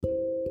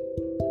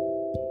Good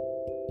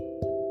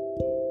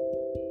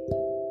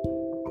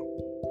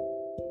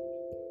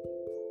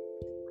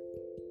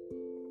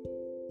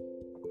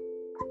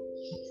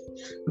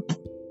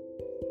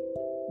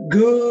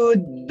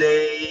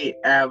day,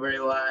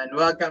 everyone.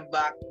 Welcome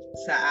back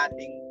sa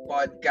ating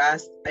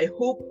podcast. I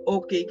hope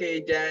okay kayo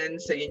dyan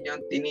sa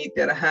inyong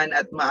tinitirhan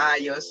at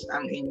maayos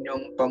ang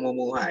inyong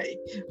pamumuhay.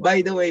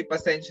 By the way,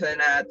 pasensya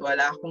na at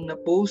wala akong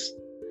na-post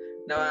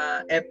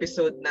na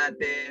episode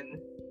natin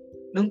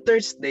nung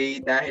Thursday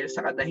dahil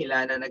sa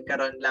kadahilan na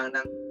nagkaroon lang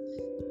ng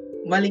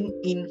maling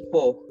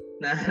info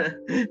na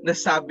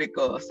nasabi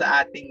ko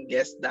sa ating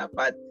guest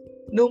dapat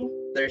nung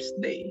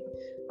Thursday.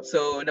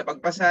 So,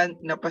 napagpasyahan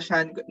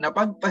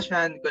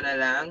ko na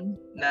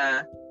lang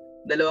na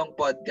 2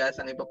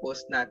 podcast ang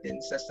ipopost natin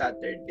sa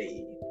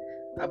Saturday.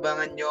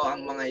 Abangan nyo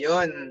ang mga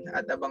yon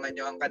at abangan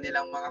nyo ang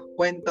kanilang mga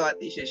kwento at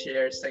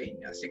i-share sa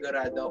inyo.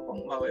 Sigurado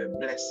akong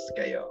ma-bless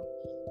kayo.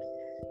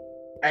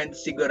 And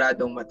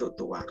siguradong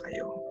matutuwa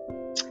kayo.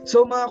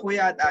 So mga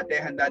kuya at ate,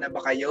 handa na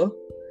ba kayo?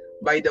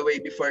 By the way,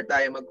 before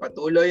tayo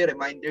magpatuloy,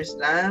 reminders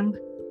lang.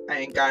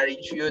 I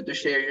encourage you to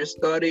share your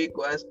story,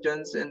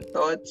 questions, and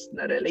thoughts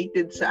na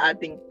related sa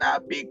ating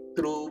topic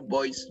through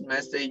voice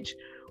message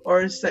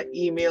or sa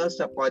email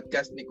sa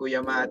podcast ni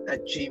Kuya Matt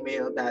at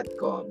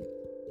gmail.com.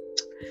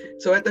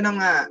 So ito na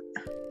nga.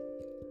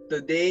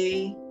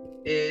 Today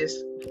is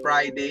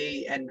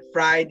Friday and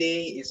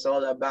Friday is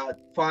all about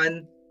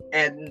fun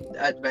and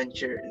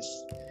adventures.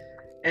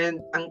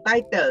 And ang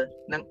title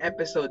ng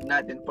episode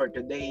natin for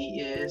today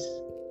is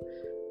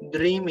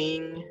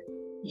Dreaming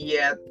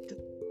Yet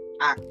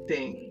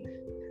Acting.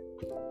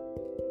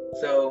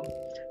 So,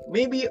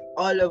 maybe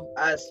all of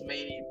us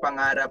may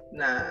pangarap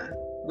na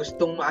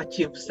gustong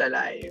ma-achieve sa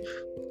life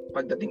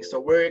pagdating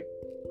sa work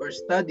or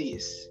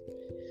studies.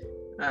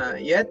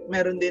 Yet,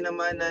 meron din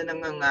naman na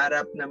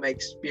nangangarap na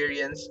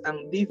ma-experience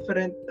ang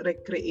different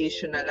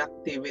recreational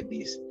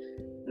activities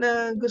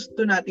na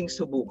gusto nating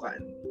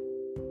subukan.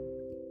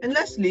 And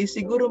lastly,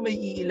 siguro may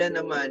iilan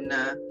naman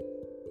na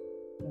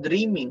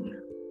dreaming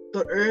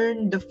to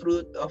earn the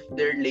fruit of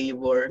their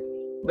labor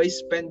by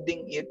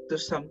spending it to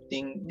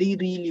something they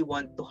really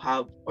want to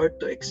have or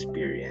to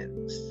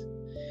experience.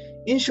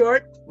 In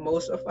short,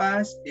 most of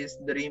us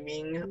is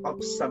dreaming of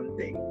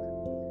something.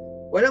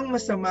 Walang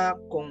masama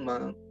kung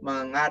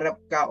mangarap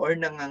ka or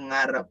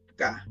nangangarap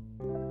ka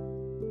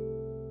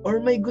or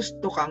may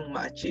gusto kang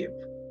ma-achieve.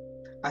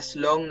 As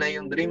long na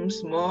yung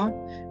dreams mo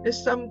is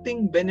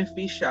something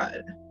beneficial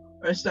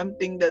or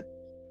something that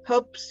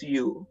helps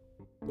you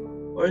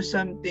or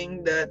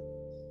something that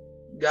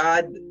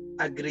God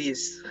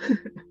agrees.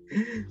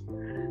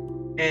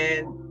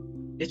 And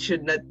it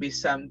should not be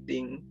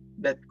something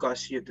that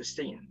cause you to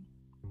sin.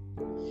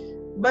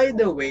 By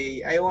the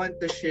way, I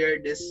want to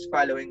share these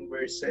following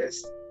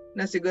verses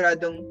na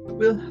siguradong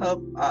will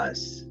help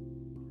us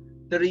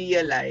to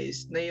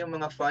realize na yung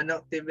mga fun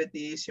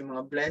activities, yung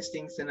mga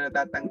blessings na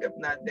natatanggap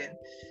natin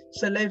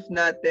sa life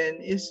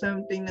natin is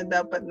something na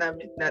dapat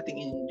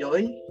nating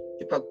enjoy,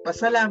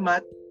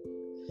 ipagpasalamat,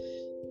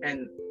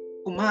 and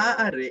kung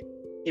maaari,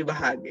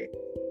 ibahagi.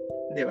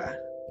 Di ba?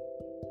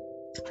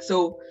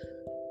 So,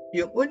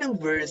 yung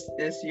unang verse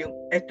is yung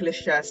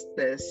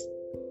Ecclesiastes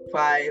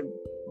 5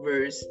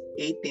 verse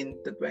 18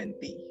 to 20.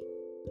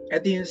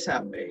 Ito yung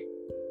sabi,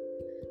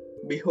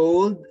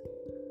 Behold,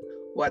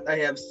 what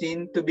I have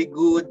seen to be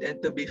good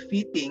and to be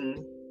fitting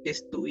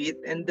is to eat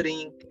and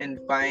drink and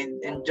find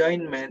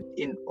enjoyment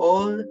in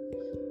all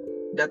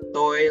the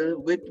toil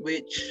with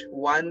which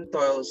one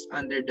toils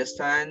under the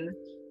sun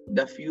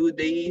the few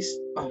days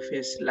of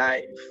his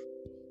life,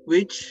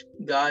 which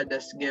God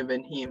has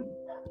given him,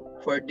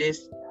 for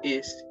this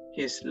is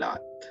his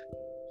lot.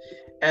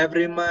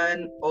 Every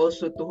man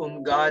also to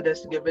whom God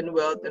has given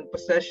wealth and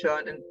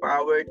possession and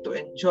power to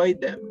enjoy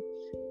them,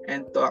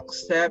 and to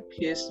accept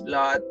his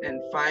lot and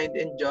find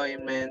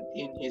enjoyment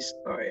in his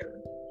toil.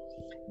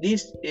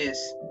 This is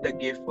the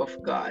gift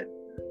of God.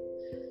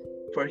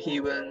 For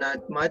he will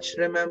not much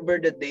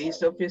remember the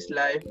days of his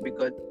life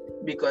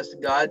because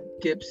God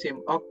keeps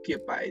him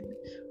occupied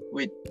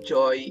with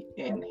joy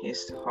in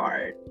his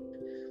heart.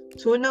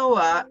 So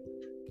nawa,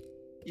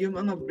 yung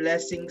mga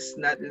blessings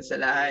natin sa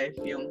life,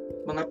 yung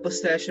mga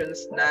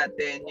possessions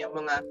natin, yung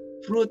mga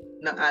fruit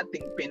ng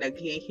ating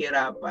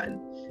pinaghihirapan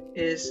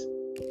is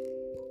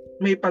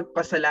may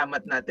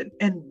pagpasalamat natin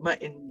and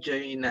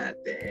ma-enjoy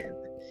natin.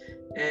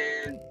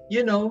 And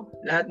you know,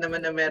 lahat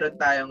naman na meron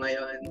tayo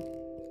ngayon,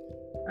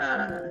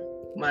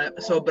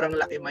 sobrang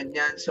laki man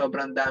yan,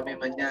 sobrang dami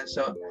man yan,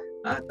 so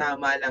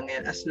tama lang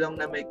yan as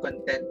long na may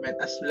contentment,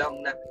 as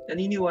long na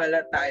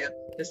naniniwala tayo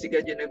na si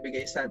God yung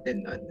nagbigay sa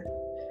atin nun,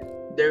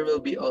 there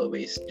will be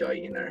always joy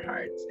in our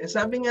hearts. And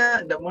sabi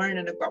nga, the more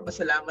na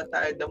nagpapasalamat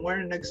tayo, the more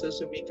na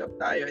nagsusumikap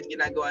tayo at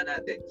ginagawa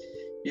natin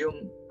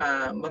yung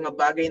mga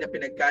bagay na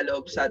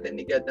pinagkaloob sa atin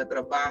ni God na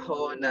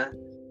trabaho, na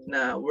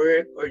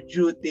work or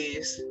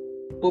duties,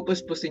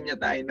 pupuspusin niya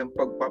tayo ng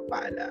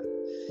pagpapala.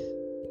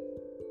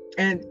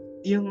 And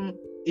yung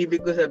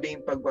ibig ko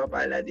sabihin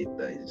pagpapala dito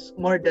is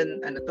more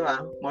than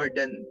more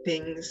than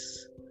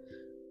things,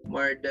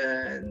 more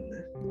than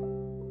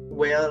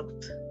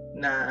wealth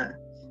na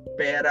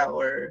pera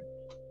or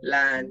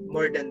land,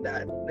 more than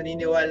that.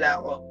 Naniniwala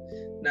ako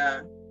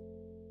na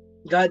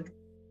God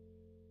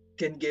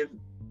can give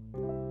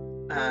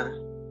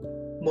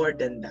more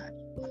than that.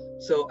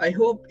 So, I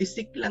hope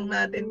isik lang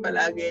natin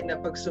palagi na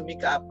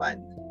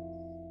pagsumikapan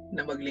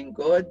na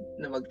maglingkod,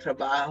 na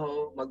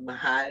magtrabaho,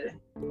 magmahal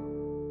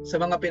sa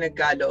mga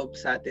pinagkaloob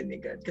sa atin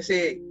ni God.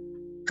 Kasi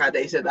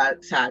kada isa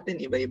sa atin,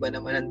 iba-iba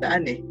naman ang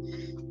daan eh.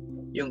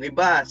 Yung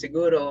iba,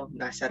 siguro,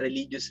 nasa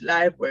religious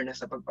life or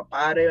nasa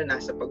pagpapare o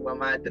nasa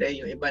pagmamadre.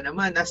 Yung iba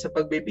naman, nasa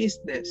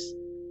pagbe-business.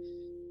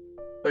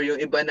 Or yung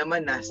iba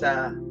naman,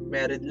 nasa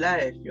married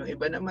life. Yung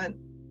iba naman,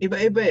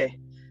 iba-iba eh.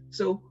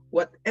 So,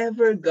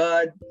 whatever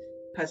God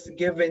has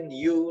given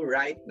you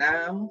right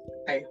now,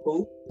 I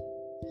hope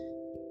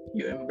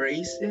you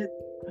embrace it,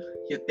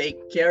 you take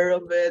care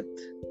of it,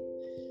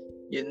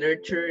 you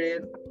nurture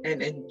it,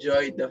 and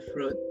enjoy the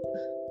fruit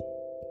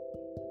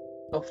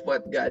of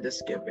what God has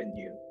given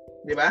you.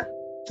 Di ba?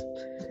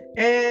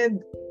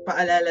 And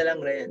paalala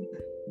lang rin,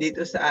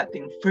 dito sa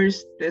ating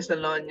 1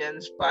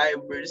 Thessalonians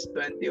 5 verse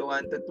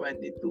 21 to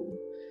 22.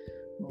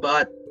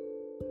 But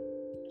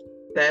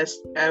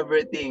test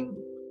everything,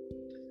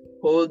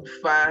 hold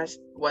fast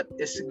what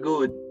is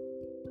good,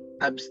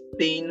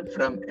 abstain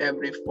from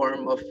every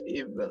form of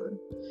evil.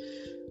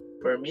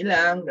 For me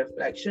lang,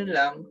 reflection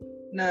lang,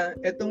 na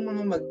itong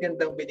mga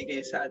magandang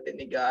binigay sa atin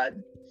ni God,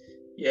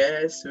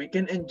 yes, we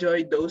can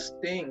enjoy those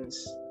things,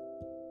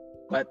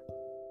 but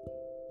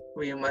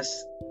we must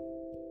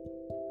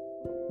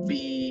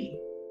be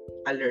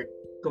alert,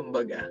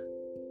 kumbaga.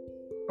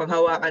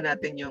 Panghawakan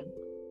natin yung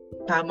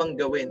tamang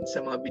gawin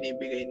sa mga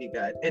binibigay ni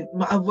God, and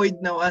ma-avoid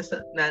nawa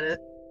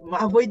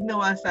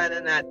sana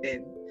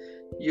natin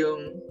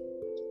yung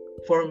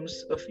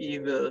forms of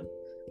evil.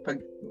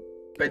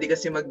 Pwede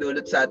kasi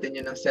magdulot sa atin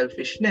yun ng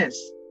selfishness,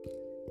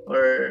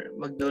 or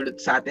magdulot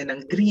sa atin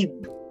ng greed,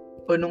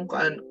 o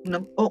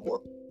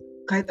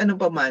kahit ano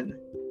pa man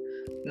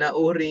na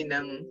uri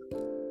ng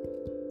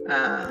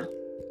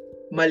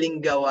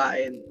maling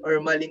gawain or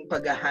maling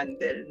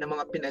pag-handle ng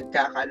mga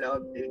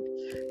pinagkakaloob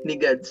ni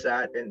God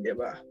sa atin, di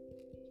ba?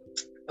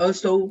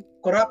 Also,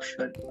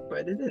 corruption.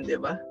 Pwede din, di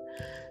ba?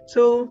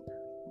 So,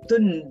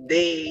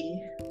 today,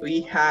 we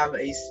have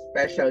a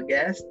special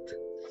guest.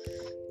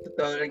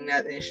 Tuturing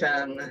natin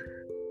siyang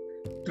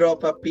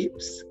tropa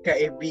peeps,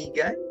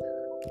 kaibigan.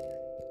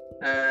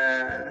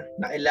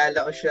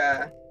 Nakilala ko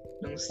siya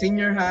nung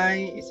senior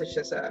high. Isa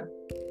siya sa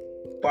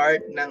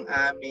part ng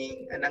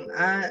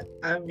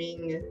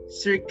aming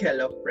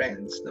circle of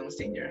friends nung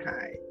senior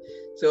high.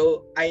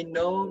 So, I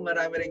know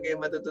marami rin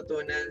kayong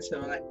matututunan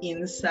sa mga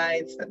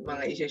insights at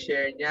mga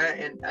i-share niya,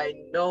 and I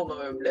know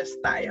mabibless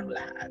tayong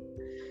lahat.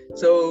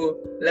 So,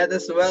 let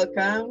us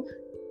welcome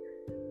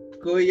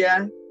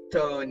Kuya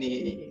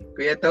Toni.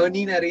 Kuya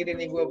Toni,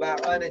 naririnig mo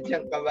ba ako?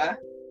 Nandiyan ka ba?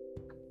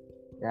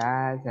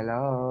 Yes,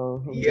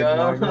 hello. Good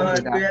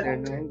morning, good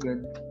afternoon,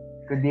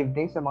 good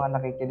evening sa mga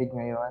nakikinig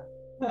ngayon.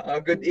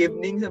 Good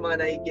evening sa mga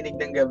nakikinig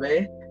ng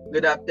gabi.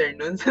 Good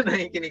afternoon sa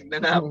nakikinig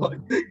ng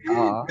hapon.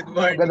 Good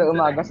morning. Magandang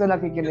umaga sa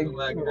nakikinig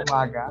ng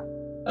umaga.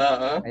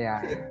 Oo.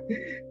 Ayan.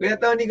 Kuya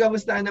Toni,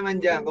 kamusta naman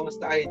dyan?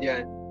 Kamusta kayo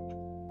dyan?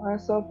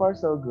 So far,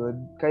 so good.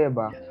 Kayo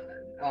ba?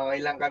 Okay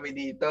lang kami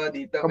dito.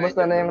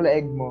 Kamusta na yung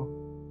leeg mo?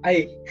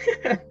 Ay,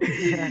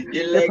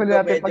 yung leg ko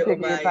medyo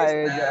umayos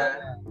na.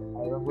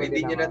 Hindi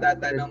nyo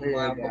natatanong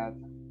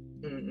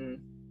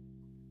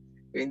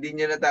hindi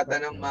nyo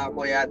natatanong mga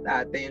kuya at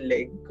ate yung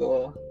leg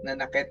ko.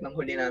 Nanakit ng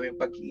huli namin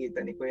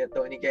pagkikita ni Kuya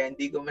Toni. Kaya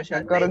hindi ko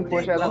masyadong nagkaroon po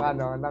siya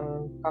ng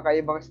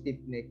kakaibang stiff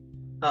neck.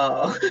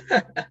 Oo.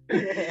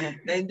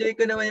 Na-enjoy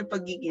ko naman yung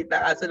pagkikita.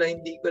 Kaso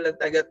lang hindi ko lang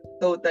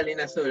totally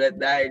nasulat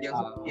dahil yung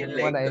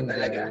leg ko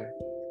talaga.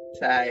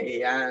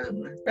 Sayang.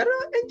 Pero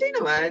enjoy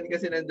naman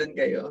kasi nandun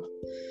kayo.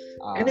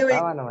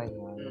 Anyway, tama naman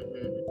yun.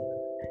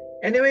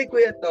 Anyway,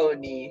 Kuya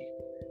Toni,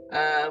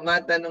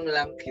 matanong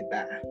lang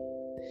kita.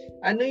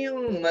 Ano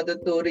yung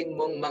matuturing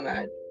mong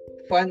mga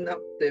fun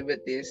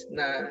activities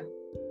na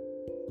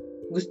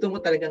gusto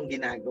mo talagang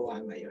ginagawa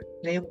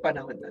ngayong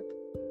panahon na to?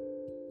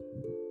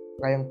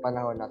 Ngayong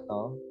panahon na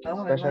to?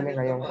 Especially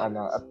ngayong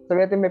at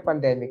sabihin may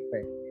pandemic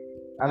pa eh.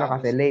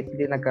 Kasi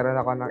lately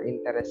nagkaroon ako ng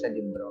interest sa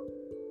libro.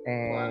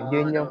 And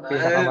yun yung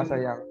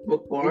pinakamasayang.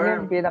 Yun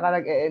yung pinaka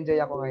nag-e-enjoy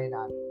ako ngayon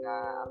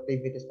na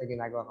activities na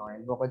ginagawa ko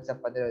ngayon. Bukod sa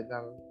panood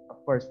ng, of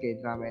course,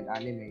 K-drama and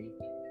anime.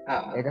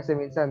 Kasi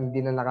minsan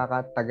hindi na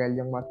nakakatagal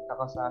yung mata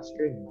ko sa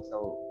screen.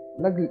 So,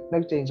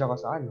 nag-change ako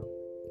sa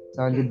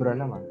libro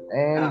naman.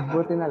 And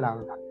buti na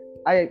lang.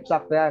 Ay,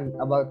 sakto yan.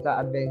 About sa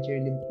adventure,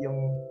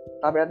 yung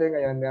sabi natin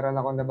ngayon, meron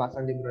akong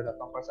nabasang libro na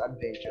tungkol sa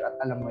adventure at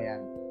alam mo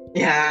yan.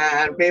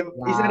 Yan.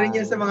 Isa rin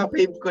yan sa mga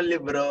fave ko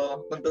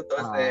libro, kung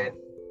tutuusin.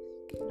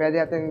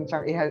 Pwede natin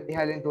siyang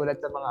ihalin tulad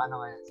sa mga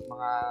sa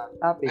mga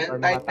topic or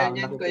mga title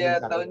niyan, Kuya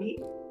Toni?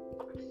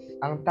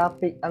 Ang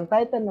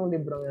title ng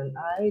libro yun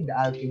ay The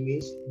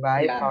Alchemist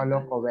by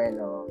Paulo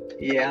Coelho.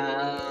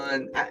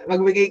 Yan.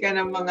 Magbigay ka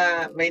ng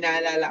may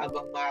naalala ka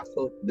bang mga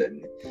quote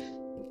doon,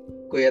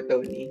 Kuya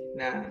Toni,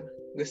 na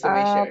Gusto mo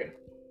i-share?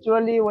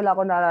 Actually, wala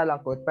akong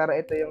naalala quote, pero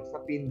ito yung sa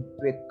pin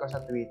tweet ko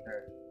sa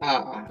Twitter.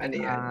 Ano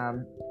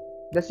yan?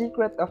 The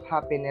secret of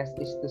happiness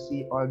is to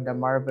see all the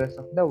marvels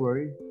of the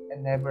world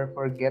and never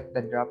forget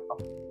the drop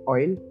of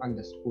oil on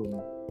the spoon.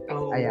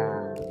 Oh.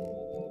 Ayan.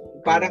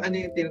 Parang ano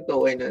yung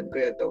tinutukoy nun,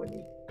 Kuya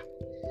Toni?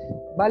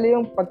 Bali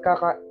yung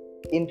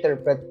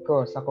pagkaka-interpret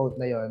ko sa quote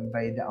na yon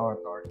by the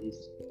author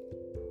is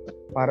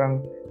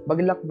parang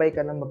maglakbay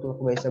ka ng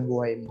maglakbay sa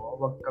buhay mo.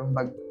 Huwag kang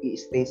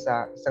mag-i-stay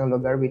sa isang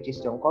lugar which is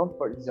yung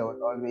comfort zone.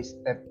 Always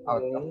step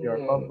out of your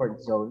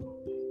comfort zone.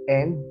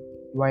 And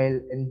while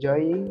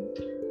enjoying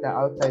the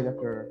outside of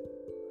your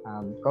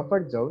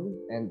comfort zone,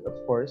 and of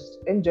course,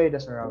 enjoy the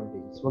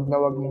surroundings. Huwag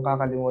mong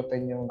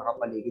kakalimutan yung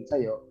nakapaligid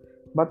sa'yo.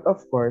 But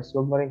of course,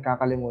 huwag mo rin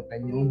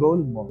kakalimutan yung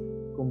goal mo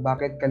kung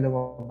bakit ka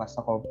lumabas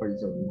sa comfort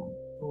zone mo.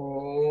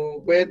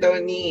 Oh, Kuya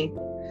Toni,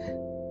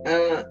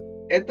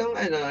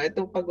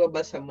 itong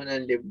pagbabasa mo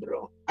ng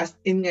libro, as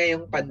in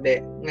ngayong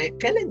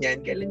kailan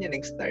yan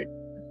nag-start?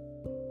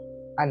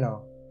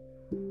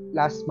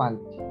 Last month,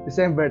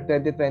 December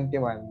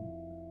 2021.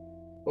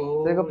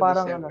 Oh,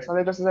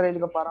 sabi ko sa sarili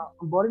ko parang,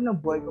 ang boring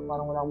ng buhay ko,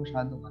 parang wala akong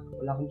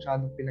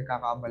masyadong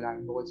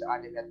pinagkakaabalahan bukod sa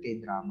anime at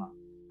K-drama.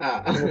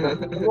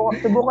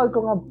 Subukan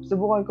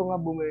ko nga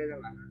bumili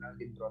ng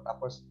libro.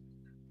 Tapos,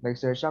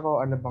 nag-search ako,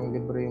 ano bang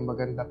libro yung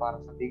maganda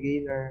para sa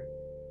beginner.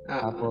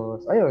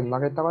 Tapos, ayun,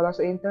 nakita ko lang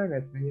sa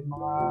internet na yung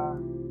mga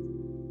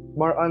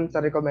more on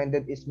sa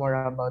recommended is more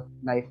about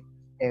life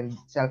and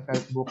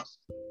self-help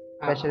books.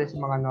 Especially sa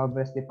mga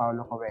novels ni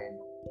Paulo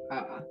Coelho.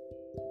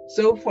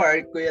 So far,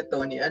 Kuya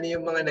Toni, ano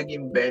yung mga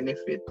naging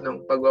benefit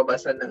ng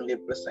pagbabasa ng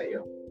libro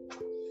sa'yo?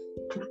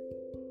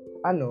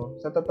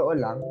 Sa totoo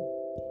lang,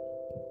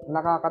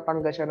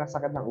 nakakatanggal siya ng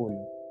sakit ng ulo.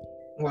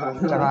 Wow.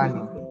 Tsaka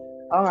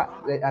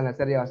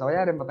seryoso.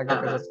 Kaya rin matagal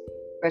ko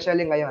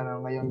especially ngayon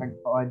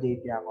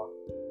nagpa-OJT ako.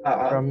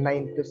 From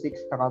 9 to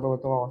 6,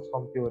 nakatuto ako sa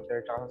computer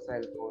tsaka sa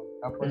cellphone.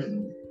 Tapos,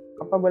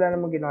 kapag wala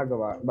namang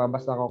ginagawa,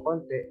 babasa ako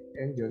konti,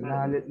 and yun,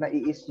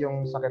 naiis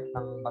yung sakit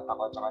ng mata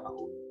ko tsaka ng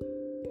ulo.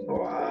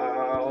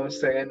 Wow,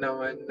 saya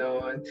naman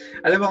noon.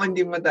 Alam mo kung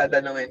hindi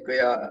matatanungin,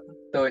 Kuya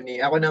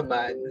Toni, ako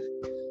naman,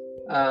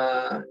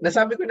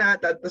 nasabi ko na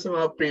ata ito sa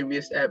mga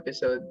previous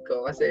episode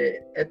ko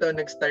kasi ito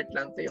nag-start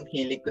lang to yung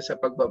hilig ko sa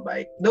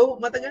pagbabike. Though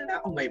matagal na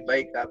ako may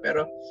bike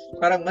pero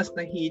parang mas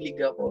nahilig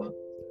ako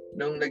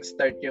nung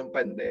nag-start yung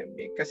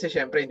pandemic. Kasi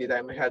syempre hindi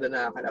tayo masyado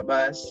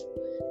nakakalabas.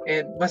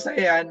 And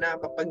masaya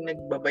na kapag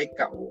nagbabike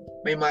ka,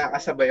 may mga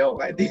kasabay ako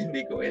kahit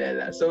hindi ko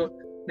kilala. So,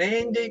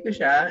 na-enjoy ko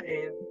siya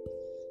and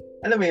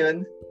alam mo yun,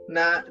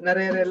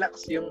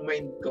 nare-relax yung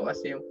mind ko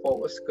kasi yung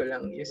focus ko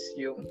lang is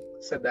yung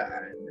sa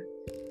daan.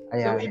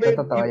 Ayan,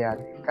 so, totoo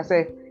yan.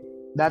 Kasi,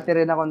 dati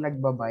rin ako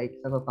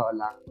nagbabike, sa totoo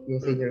lang, yung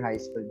senior high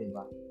school, di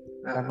ba?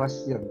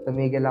 Tapos yun,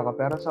 tumigil ako.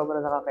 Pero sobrang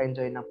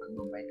nakaka-enjoy ng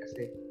pagbabike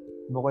kasi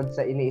bukod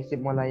sa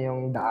iniisip mo na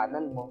yung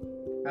daanan mo,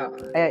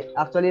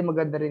 actually,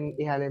 maganda rin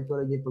ihalin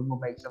tulad yung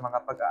pagbabike sa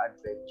mga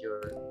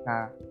pag-adventure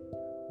na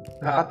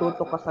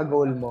nakatutok ka sa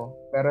goal mo,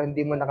 pero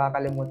hindi mo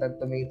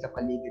nakakalimutan tumingin sa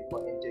paligid mo,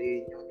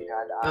 enjoyin yung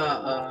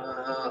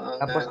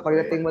dinadaan. Tapos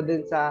pagdating mo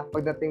dun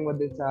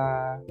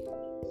sa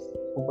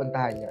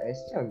pupuntahan nyo,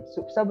 yun,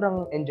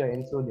 sobrang enjoy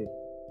and sulit.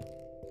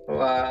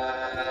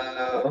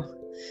 Wow!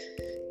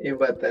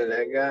 Iba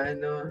talaga,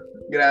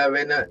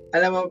 Grabe na.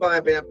 Alam mo pa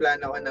nga,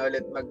 pinaplano ko na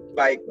ulit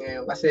mag-bike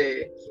ngayon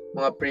kasi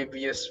mga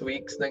previous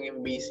weeks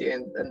naging busy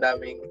and ang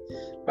daming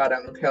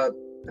parang health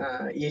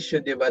issue,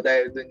 diba?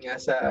 Dahil dun nga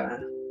sa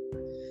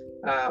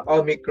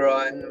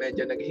Omicron,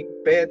 medyo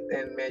naghigpit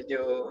and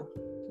medyo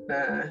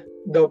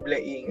doble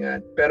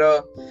ingat.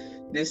 Pero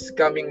this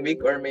coming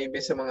week or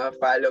maybe sa mga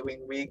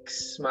following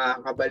weeks,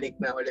 makakabalik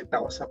na ulit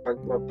ako sa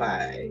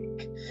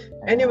pagbabike.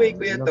 Anyway,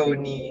 Kuya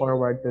Toni. Looking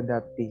forward to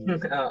that thing.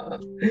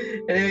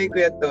 Anyway,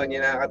 Kuya Toni,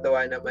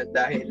 nakakatawa naman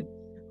dahil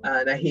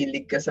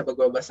nahilig ka sa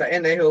pagbabasa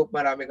and I hope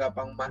marami ka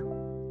pang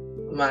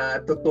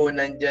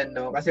matutunan dyan,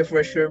 Kasi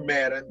for sure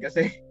meron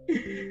kasi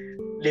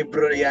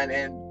libro yan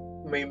and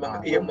may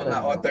yung mga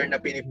author na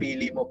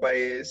pinipili mo pa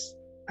is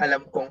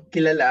alam kong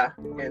kilala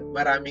and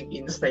maraming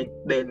insight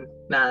din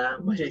na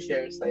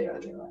ma-share sa'yo,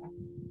 di ba?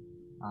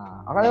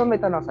 Ako naman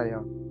may tanong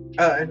sa'yo.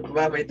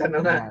 May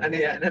tanong nga. Ano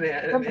yan?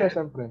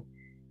 Siyempre.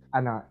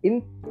 In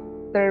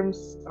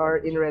terms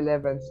or in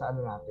relevance sa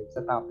natin,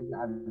 sa topic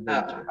na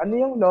adventure, ano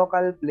yung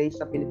local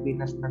place sa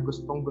Pilipinas na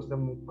gustong-gusto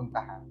mong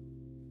puntahan?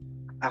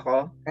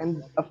 Ako?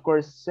 And of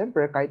course,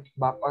 siyempre, kahit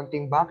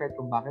onting bakit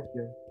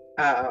yun.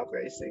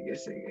 Okay. Sige.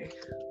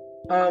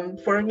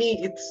 For me,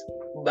 it's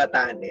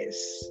Batanes.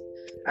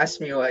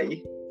 Ask me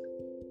why.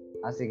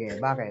 Sige.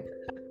 Bakit?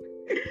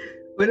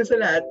 Una sa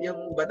lahat,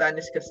 yung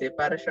Batanes kasi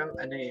para siyang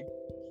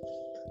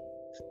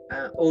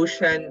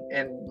ocean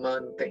and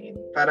mountain.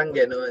 Parang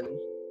ganun.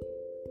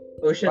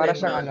 Ocean para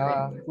and siyang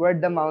mountain. Where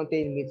the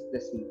mountain meets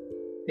the sea.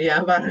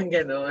 Yeah, parang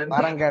ganun.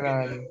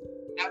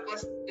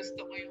 Tapos, gusto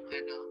ko yung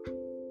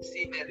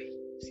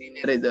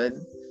scenery doon.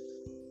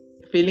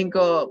 Feeling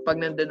ko, pag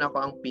nandun ako,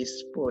 ang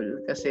peaceful.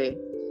 Kasi,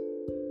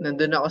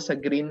 nandun ako sa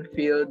green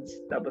fields,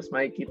 tapos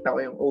makikita ko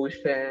yung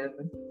ocean,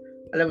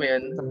 Alam mo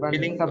yun?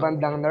 Sa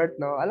bandang north,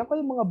 no? Alam ko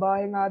yung mga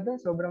bahay nga doon,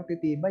 sobrang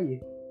titibay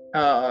eh.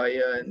 Oo,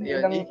 yun.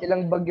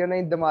 Ilang bagyo na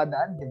yung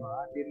dumadaan, di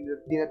ba?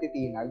 Di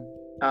natitinag.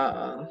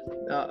 Oo.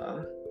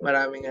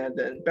 Marami nga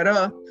doon.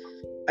 Pero,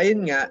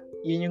 ayun nga,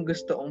 yun yung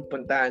gusto kong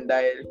puntahan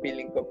dahil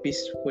feeling ko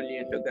peaceful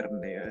yung lugar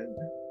na yun.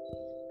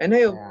 And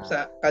I hope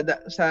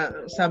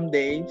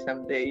someday,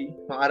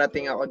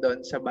 makarating ako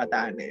doon sa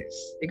Batanes.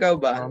 Ikaw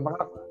ba?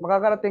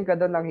 Makakarating ka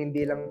doon ng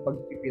hindi lang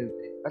pag-field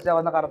trip. Kasi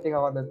ako nakarating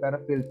ako doon, pero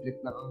field trip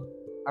lang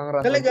ang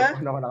rason Talaga?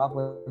 kung ako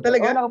nakapunta.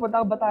 Talaga? Oo, nakapunta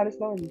ako Batanes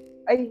noon.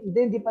 Ay,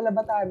 hindi pala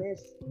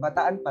Batanes.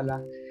 Bataan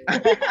pala.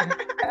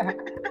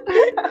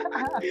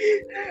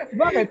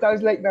 Bakit?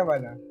 Sounds like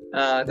naman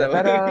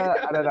pero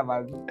ano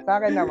naman, sa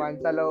akin naman,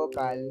 sa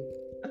local,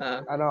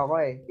 ako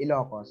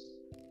Ilocos.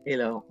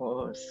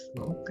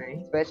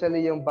 Okay.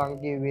 Especially yung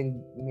Bangki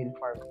Windmill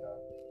Farm doon.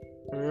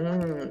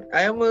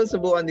 Ayaw mo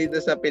subukan dito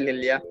sa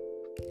Pililya?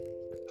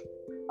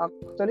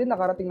 Actually,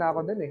 nakarating na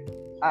ako doon eh.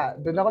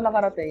 Doon ako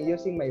nakarating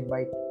using my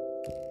bike.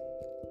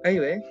 Ay,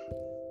 we?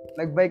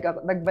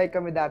 Nag-bike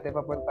kami dati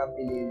papuntang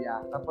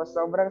Pililya. Tapos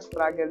sobrang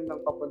struggle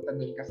ng papunta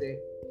doon kasi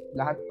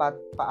lahat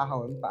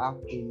paahon,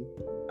 paakil.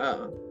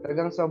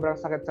 Talagang sobrang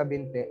sakit sa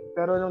binti.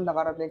 Pero nung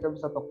nakarating kami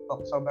sa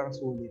tuktok, sobrang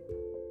sulit.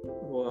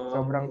 Wow.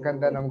 Sobrang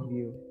ganda ng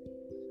view.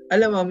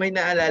 Alam mo, may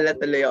naalala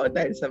tuloy ako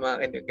dahil sa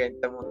mga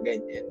kinukwento mong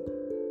ganyan.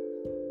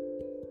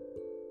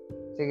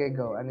 Sige,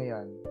 go. Ano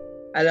yan?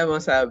 Alam mo,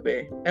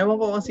 sabi.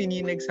 Ewan ko kung sino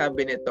yung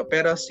nagsabi nito,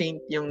 pero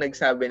Saint yung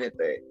nagsabi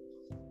nito eh.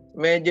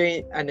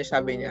 Medyo,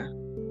 sabi niya,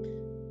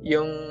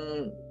 yung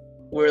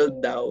world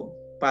daw,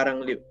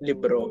 parang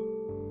libro.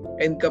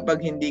 And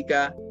kapag hindi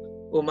ka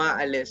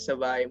umaalis sa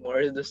bahay mo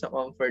or doon sa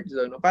comfort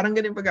zone mo, parang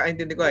ganun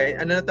pagkakaintindi ko eh.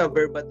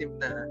 Verbatim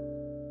na,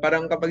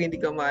 parang kapag hindi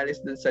ka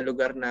umaalis doon sa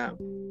lugar na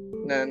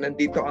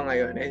nandito ka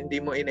ngayon eh, hindi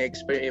mo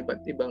ina-experience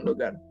iba't ibang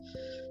lugar.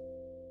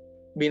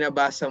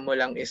 Binabasa mo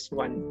lang is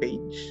one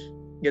page.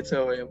 Gets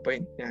mo yung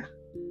point niya?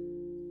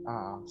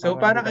 So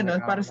parang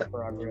para sa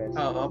progress.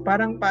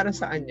 Parang para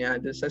sa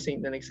kanya doon sa Saint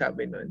na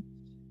nagsabi nun.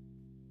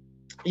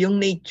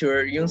 Yung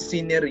nature, yung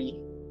scenery,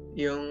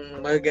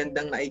 yung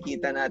magagandang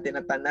nakikita natin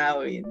na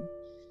tanawin,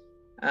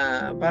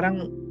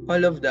 parang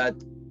all of that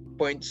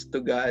points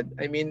to God.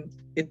 I mean,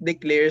 it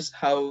declares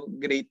how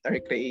great our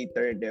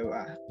Creator, di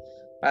ba?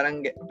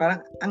 Parang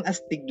ang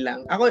astig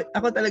lang.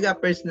 Ako talaga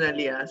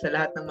personally sa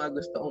lahat ng mga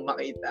gusto kong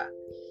makita,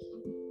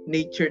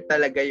 nature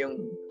talaga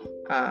yung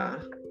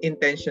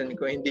intention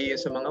ko, hindi yung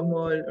sa mga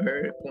mall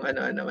or kung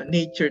ano-ano.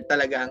 Nature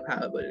talaga ang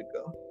habol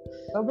ko.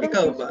 Sobrang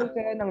ikaw ba? peaceful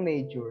kaya ng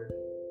nature.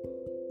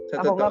 Sa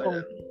ako nga,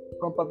 lang.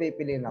 kung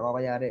papipiliin ako,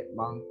 kanyari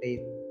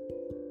mountain,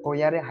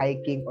 kanyari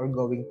hiking or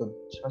going to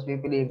beach, mas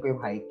pipiliin ko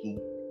yung hiking.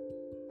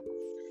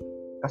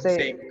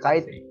 Kasi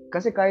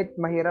kahit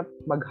mahirap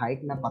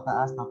mag-hike na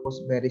pataas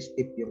tapos very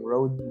steep yung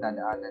road na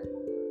dadaanan.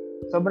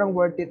 Sobrang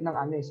worth it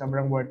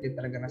sobrang worth it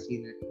talaga na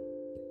scenery.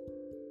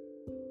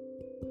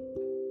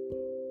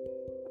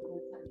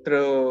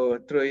 True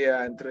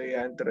yan.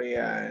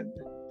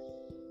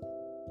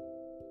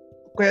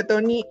 Kuya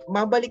Toni,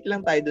 mabalik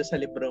lang tayo doon sa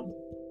libro mo.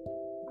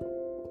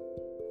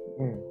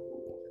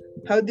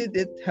 How did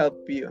it help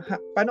you?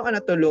 Paano ka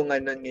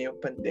natulungan nun ngayong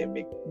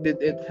pandemic?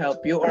 Did it help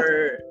you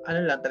or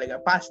lang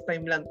talaga,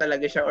 pastime lang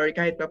talaga siya or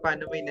kahit pa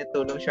paano may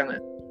natulong siya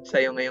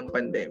sa'yo ngayong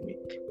pandemic?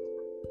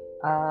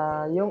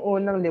 Yung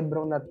unang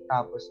librong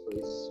natapos ko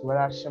is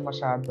wala siya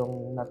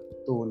masyadong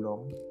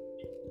natulong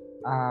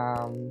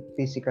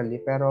physically,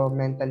 pero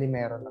mentally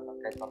meron naman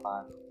kahit pa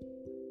paano.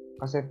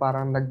 Kasi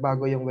parang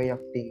nagbago yung way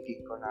of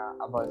thinking ko na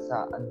about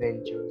sa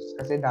adventures.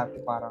 Kasi dati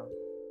parang,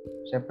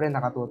 syempre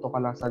nakatuto ka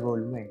lang sa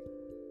goal mo eh.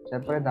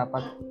 Siyempre,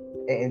 dapat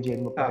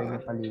enjoy mo pa rin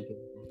yung paligid.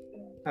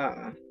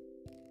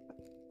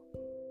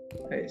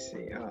 I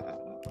see.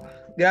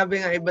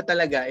 Grabe nga, iba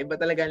talaga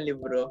ang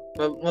libro.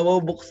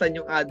 Mabubuksan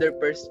yung other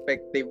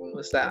perspective mo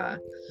sa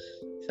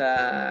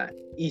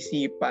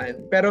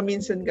isipan. Pero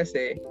minsan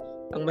kasi,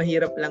 ang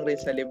mahirap lang rin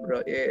sa libro,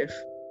 if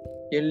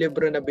yung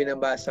libro na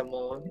binabasa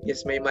mo,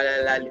 yes, may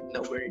malalalim na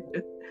word.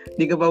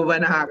 Di ka pa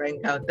ba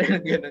nakaka-encounter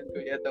ng ganun,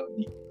 Kuya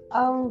Toni?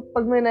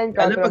 Pag may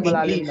na-encounter ng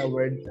malalim na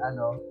word,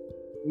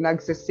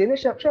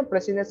 syempre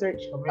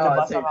sinesearch ko. May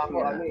nabasa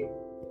ako,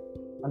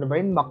 ano ba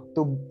yun?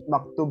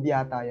 Maktub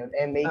yata yun.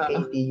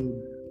 M-A-K-T-U.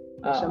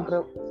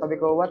 Syempre,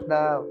 sabi ko, what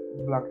the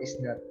blank is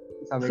that?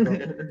 Sabi ko.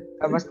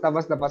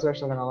 Tapos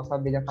napasearch na lang ako.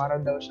 Sabi niya,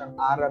 parang daw siyang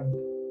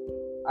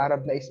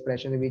Arab na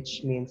expression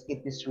which means it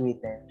is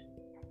written.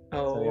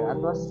 So, yeah,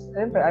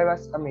 syempre, I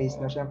was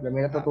amazed na syempre,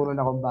 may natutunan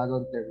akong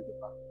bagong term,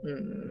 diba?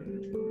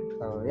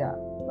 So, yeah,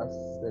 that's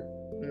it.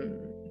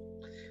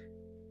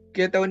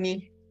 Kuya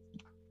Toni,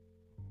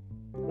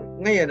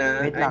 ngayon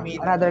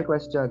another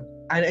question.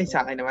 Ay,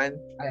 sa akin naman?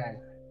 Ayan.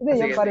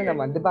 Hindi, yung pa rin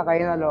naman. Di ba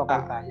kayo na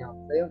local tayo?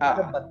 So, yung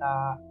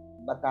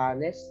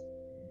Batanes?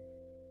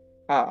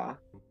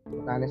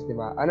 Batanes, di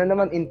ba? Ano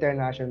naman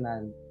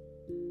international?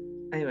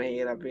 Ay,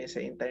 mahirap yun sa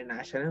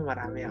international.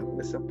 Marami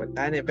akong gusto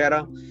puntahan eh.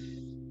 Pero,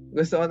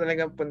 gusto ko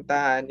talagang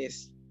puntahan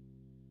is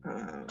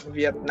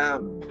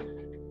Vietnam.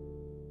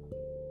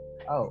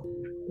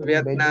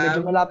 Vietnam.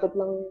 Medyo malapit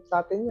lang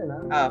sa atin yun,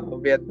 ha?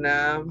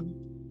 Vietnam.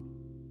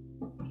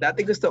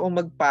 Dati gusto kong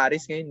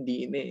mag-Paris, ngayon hindi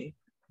na eh.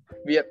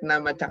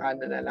 Vietnam at saka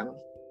ano na lang.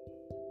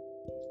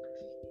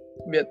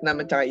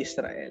 Vietnam at saka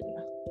Israel.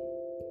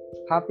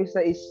 Happy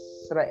sa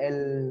Israel,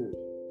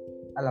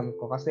 alam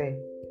ko, kasi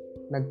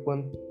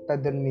nagpunta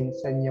doon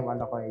minsan yung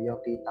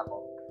yung tita ko.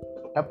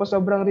 Tapos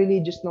sobrang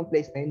religious ng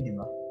place na yun, di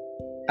ba?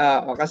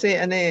 Kasi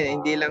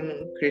hindi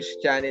lang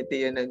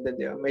Christianity yun nandun,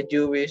 di ba? May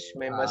Jewish,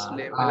 may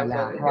Muslim.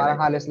 Parang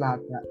halos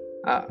lahat na.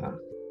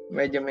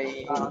 Medyo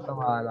may...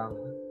 Nakakatawa lang.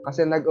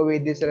 Kasi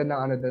nag-uwi din sila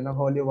ng doon, ng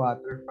holy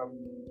water from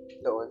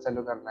doon sa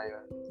lugar na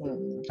yun.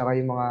 Tsaka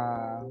yung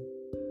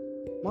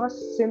mga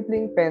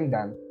simpleng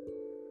pendant.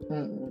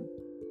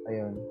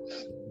 Ayun.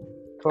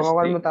 Kung ako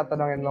mo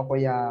tatanungin mo,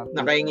 Kuya,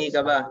 nakahingi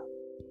ka ba?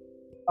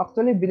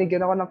 Actually,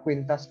 binigyan ako ng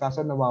kwintas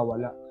kaso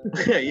nawawala.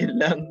 Yun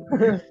lang.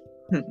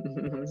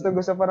 So,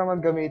 gusto pa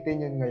naman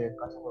gamitin yun ngayon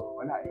kaso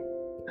wala eh.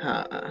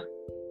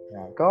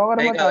 Yan. Kung ako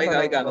naman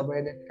tatanungin mo,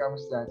 when it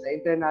comes sa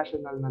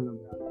international na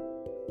lugar,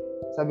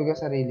 sabi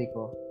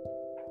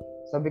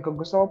ko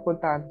gusto ko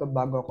puntahan to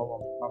bago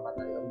ako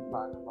mamatay o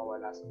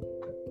mawala sa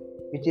mundo.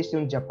 Which is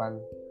yung Japan.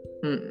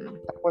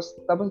 Tapos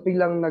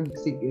biglang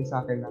nag-sink in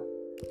sa akin na,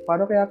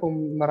 paano kaya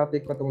kung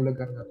marating ko tong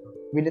lugar na to?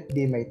 Will it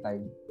be my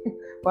time?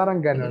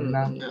 Parang ganun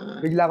na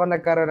bigla ako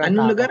nagkaroon ng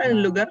Anong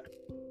lugar?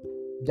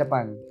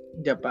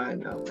 Japan,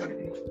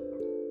 okay.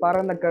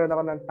 Parang nagkaroon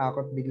ako ng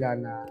takot bigla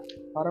na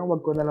parang wag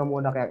ko na lang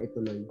muna kaya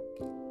ituloy.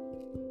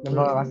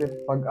 Kasi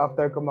pag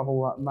after ko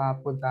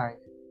mapuntahan,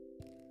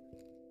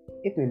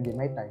 it will be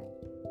my time.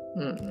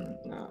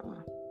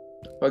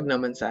 Wag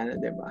naman sana,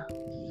 di ba?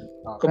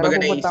 Kumbaga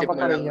naisip mo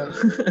lang.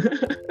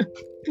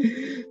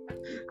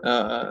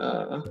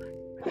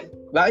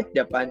 Bakit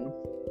Japan?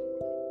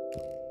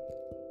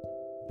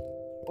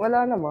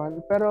 Wala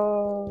naman, pero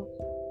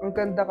ang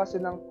ganda kasi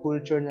ng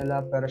culture nila,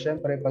 pero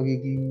syempre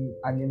pagiging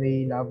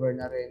anime lover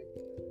na rin.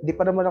 Hindi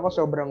pa naman ako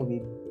sobrang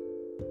weeb.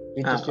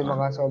 Which is yung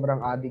mga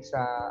sobrang addict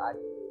sa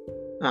anime.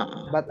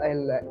 But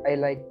I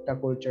like the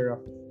culture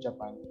of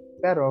Japan.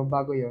 Pero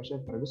bago yun,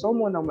 syempre, gusto ko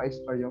munang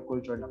ma-explore yung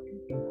culture ng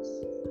Pilipinas.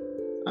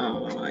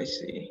 I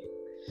see.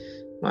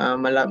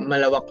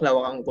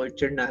 Malawak-lawak ang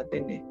culture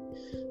natin eh.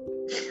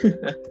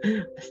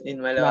 As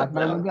in,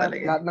 malawak-lawak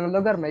talaga. Lahat ng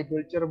lugar, may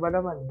culture ba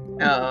naman?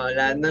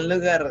 Lahat ng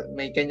lugar,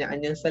 may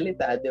kanya-kanyang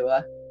salita, di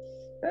ba?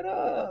 Pero,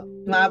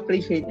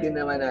 ma-appreciate din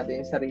naman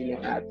natin yung sarili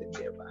natin,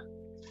 di ba?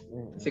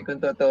 Kasi kung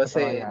totoo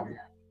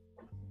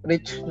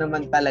rich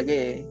naman talaga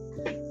eh.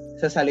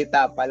 Sa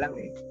salita pa lang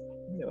eh.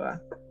 Di ba?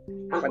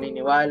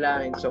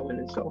 Paniniwala and so on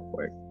and so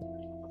forth.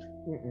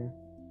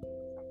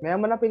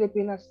 Mayaman na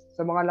Pilipinas.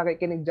 Sa mga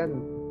nakikinig dyan,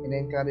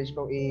 ina-encourage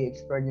kong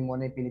i-explore nyo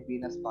muna yung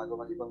Pilipinas bago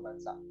mag-ibang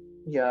bansa.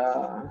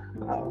 Yeah.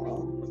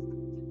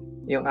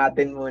 Yung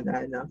atin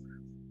muna, no?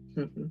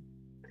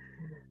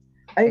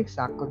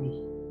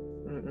 Exactly.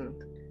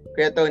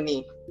 Kuya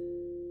Toni.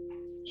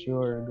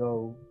 Sure,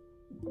 go.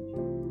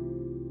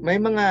 May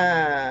mga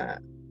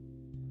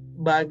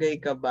bagay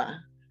ka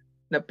ba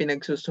na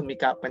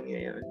pinagsusumikapan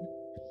ngayon?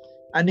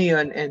 Ano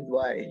yun and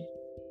why?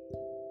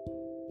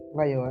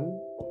 Ngayon,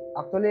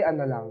 actually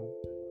lang,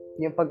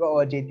 yung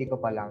pag-OJT ko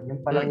pa lang,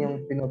 yung pa lang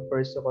yung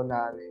pinupurso ko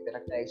na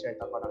pinag-exert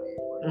ako ng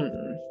effort.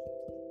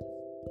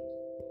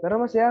 Pero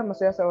masaya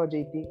sa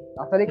OJT.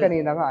 Actually,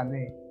 kanina nga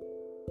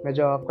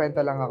medyo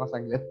kwento lang ako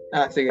saglit.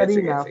 Sige.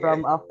 Kanina,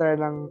 from after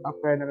ng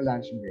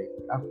lunch break,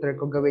 after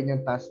ko gawin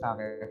yung task sa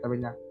akin,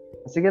 sabi niya,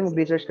 sige,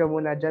 mag-research ka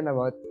muna dyan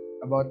about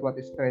what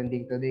is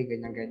trending today,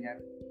 ganyan-ganyan.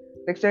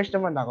 Nag-search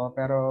naman ako,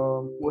 pero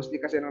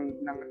mostly kasi ng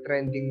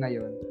trending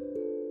ngayon,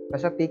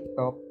 nasa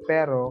TikTok,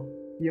 pero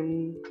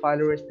yung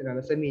followers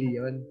nila nasa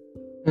million.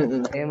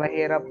 Eh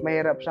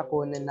mahirap siya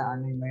kunin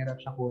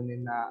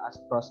na as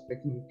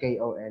prospect ng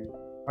KOL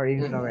or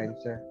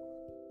influencer.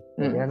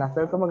 Yan,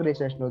 after ko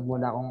mag-research,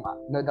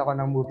 nood ako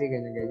ng movie,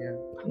 ganyan.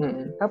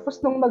 Tapos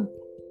nung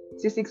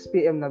si 6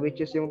 PM na, which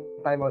is yung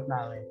timeout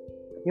namin,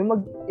 yung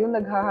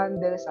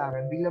nagha-handle sa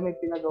akin, bigla may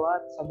pinagawa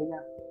at sabi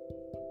niya,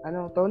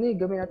 Tony,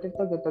 gawin natin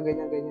to,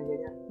 ganyan.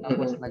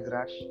 Tapos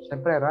nag-rush.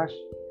 Siyempre, rush.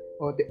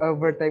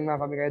 Overtime nga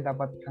kami kaya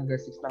dapat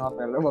hanggang 6 lang ako,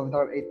 pero lumabot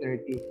ako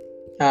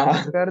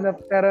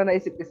 8:30. Pero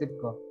naisip-isip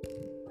ko,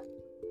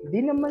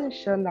 hindi naman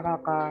siya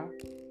nakakapagod.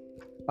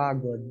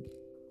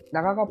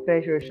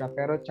 Nakaka-pressure siya,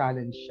 pero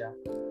challenge siya.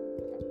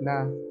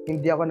 Na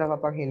hindi ako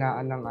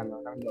napapanghinaan ng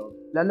loob.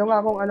 Lalo nga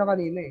akong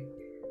kanina eh.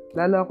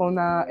 Lalo akong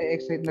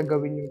na-excite na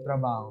gawin yung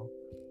trabaho.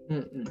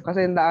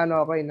 Kasi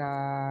what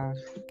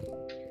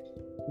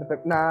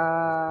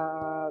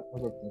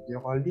do you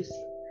call this?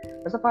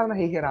 Basta parang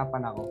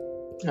nahihirapan ako.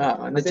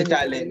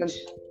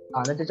 Nag-challenge.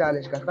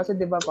 Nag-challenge ka. Kasi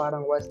 'di ba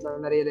parang once na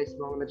na-realize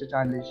mo na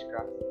nag-challenge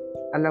ka,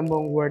 alam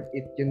mong worth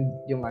it yung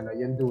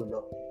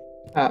dulo.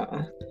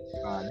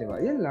 'Di ba?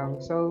 Yun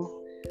lang. So,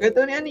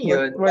 ito ano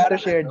yun? Worth to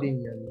share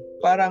din yun.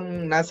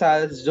 Parang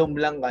nasa Zoom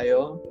lang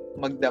kayo,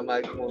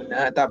 magdamag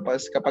muna.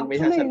 Tapos kapag may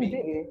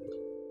sasabihin.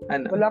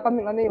 Wala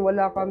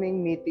kaming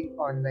meeting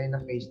online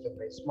na face to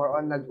face. More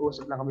on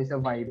nag-usap na kami sa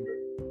Viber.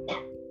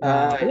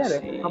 I Kaya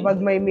see.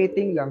 kapag may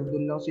meeting lang,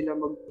 dun lang sila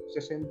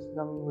mag-send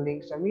ng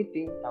link sa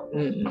meeting. Tapos,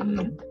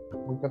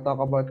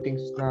 magta-talk about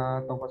things na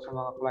tungkol sa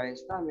mga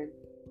clients namin.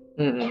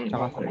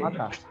 Tsaka sa mga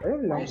tasks.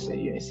 Ayun lang.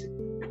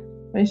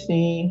 I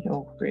see.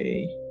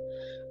 Okay.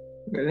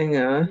 Galing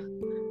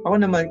Ako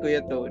naman,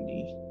 Kuya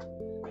Tony.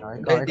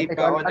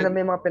 Ikaw, ano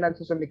may mga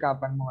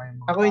pinagsusumikapan mo ngayon?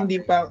 Ako hindi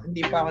pa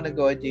ako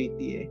nag-OJT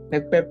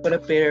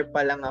Nagpe-prepare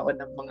pa lang ako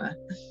ng mga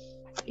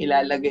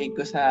ilalagay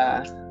ko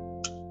sa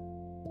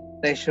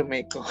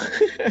resume ko.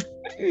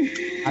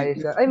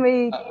 Ayos yan. Ay,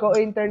 may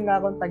co-intern nga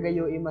akong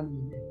taga-UE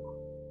Manila.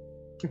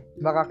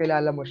 Baka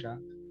kilala mo siya.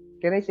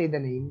 Can I say the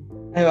name?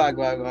 Ay, wag.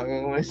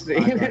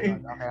 Okay.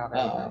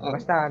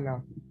 Basta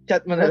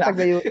Chat mo na lang.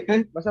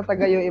 Basta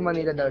taga-UE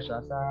Manila daw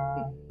siya.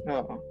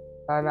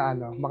 Sana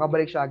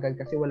makabalik siya agad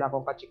kasi wala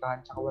akong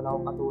katsikahan tsaka wala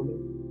akong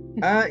katulong.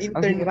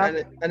 Intern.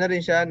 Ano rin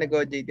siya?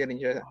 Nag-OJT rin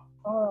siya?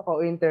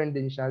 Co-intern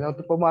din siya. Nung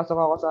pumasok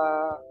ako sa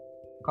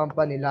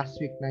company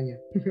last week na niya.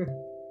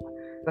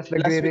 Tapos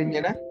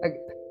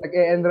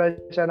nag-e-enroll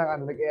siya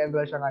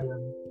nag-e-enroll siya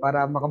ngayon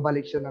para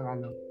makabalik siya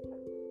ng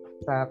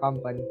sa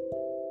company.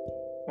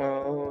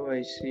 Oh,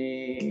 I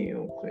see.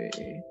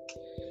 Okay.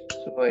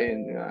 So,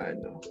 ayun nga,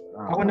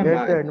 Ako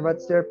naman.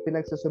 What's your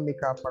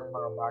pinagsusumikapang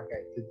mga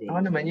bagay today?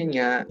 Ako naman, yun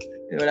nga.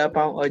 Wala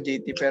pa akong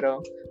OJT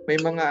pero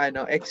may mga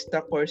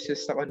extra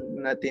courses ako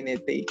na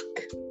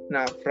tinitake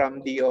na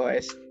from the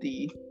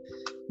OST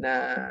na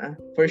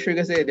for sure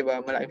kasi, di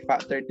ba, malaking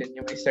factor din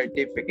yung may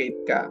certificate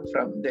ka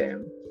from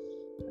them.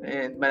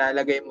 And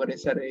malalagay mo rin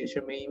sa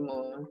resume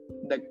mo.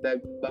 Dagdag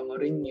ba mo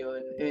rin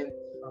yun. And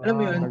alam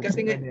mo yun,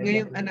 kasi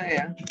ngayon,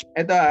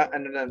 ito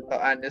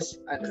honest,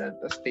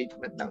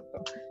 statement lang to.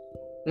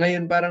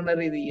 Ngayon, parang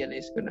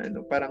nare-realize ko na,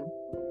 parang,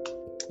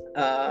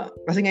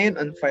 kasi ngayon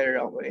on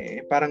fire ako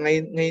Parang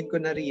ngayon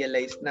ko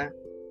na-realize na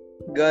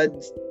God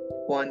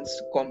wants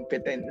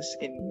competence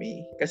in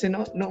me. Kasi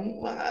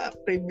noong mga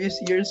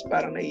previous years,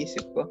 parang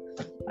naisip ko,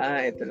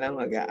 ito lang,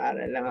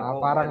 mag-aaral lang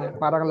ako.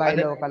 Parang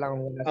lilo ka lang.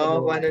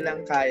 Paano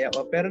lang kaya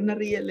ko. Pero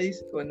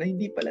na-realize ko na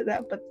hindi pala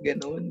dapat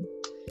ganun.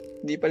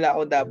 Hindi pala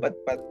ako dapat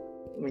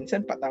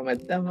minsan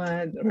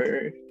patamad-tamad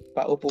or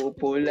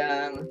paupo-upo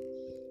lang.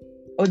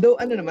 Although,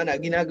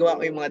 ginagawa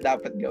ko yung mga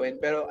dapat gawin.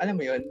 Pero alam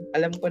mo yun,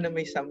 alam ko na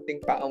may something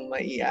pa akong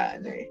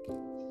maiaan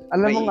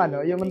Alam mo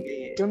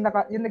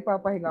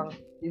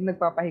yung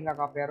nagpapahinga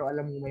ka pero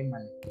alam mo may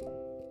mali.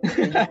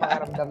 Yun yung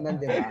pakaramdam nun,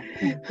 di ba?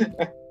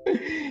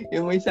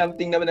 Yung may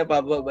something na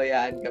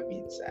napapabayaan ka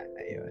minsan.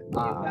 Ayun.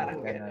 Parang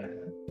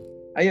gano'n.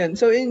 Ayun.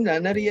 So, yun na,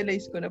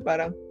 na-realize ko na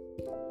parang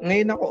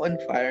ngayon ako on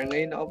fire.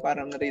 Ngayon ako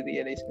parang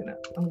nare-realize ko na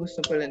ang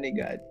gusto pala ni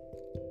God.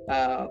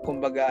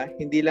 Kumbaga,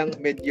 hindi lang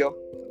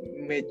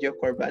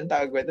mediocre ba? Ang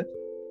tawag ba ito?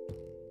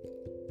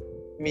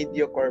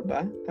 Mediocre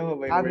ba? Tama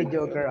ba yung word?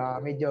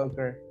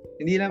 Mediocre.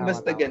 Hindi lang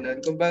basta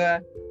ganun.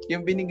 Kumbaga,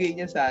 yung binigay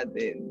niya sa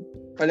atin,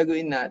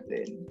 palaguin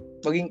natin.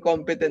 Maging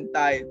competent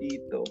tayo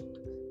dito.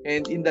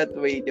 And in that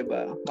way, di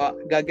ba,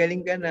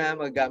 gagaling ka na,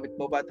 magagamit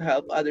mo pa to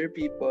help other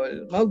people,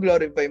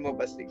 mag-glorify mo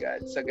ba si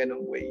God sa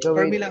ganung way. So,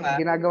 for me lang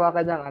ginagawa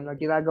ka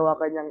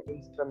niyang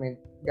instrument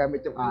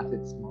gamit yung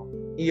assets mo.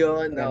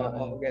 Yun,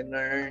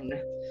 ganun.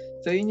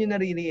 So, yun yung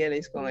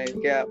nare-realize ko ngayon.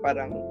 Kaya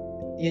parang,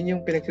 yun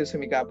yung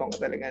pinagsusumikapan ko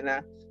talaga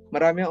na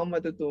marami akong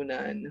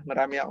matutunan,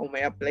 marami akong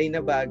may apply na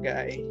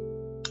bagay,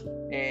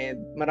 and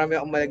marami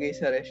akong malagay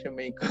sa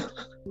resume ko.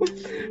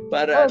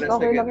 Para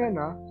okay lang yan,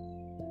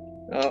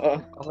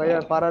 Oo. Okay,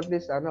 para at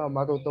least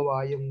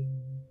matutuwa yung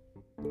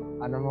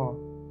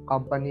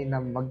company na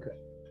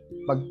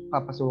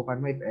magpapasukan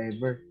mo if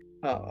ever.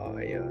 Oo,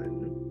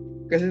 ayun.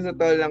 Kasi sa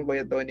totoo lang,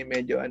 Kuya Toni,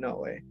 medyo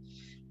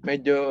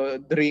medyo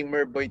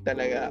dreamer boy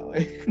talaga ako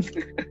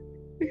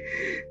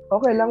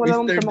Okay lang, wala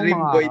akong Mr.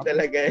 Dream Boy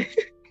talaga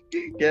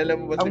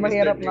Kilala mo ba si Mr. Dream Boy? Ang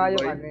mahirap nga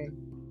yung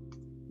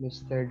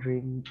Mr.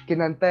 Dream.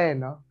 Kinanta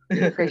no?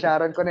 Kay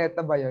Sharon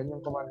Cuneta ba yun?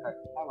 Yung kumanta.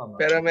 Tama ba?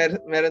 Pero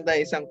meron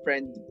tayong isang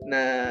friend na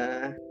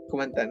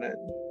kumanta nun.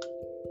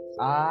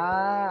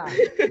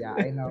 Yeah,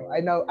 I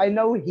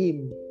know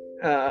him.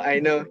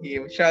 I know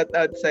him. Shout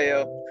out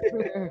sa'yo.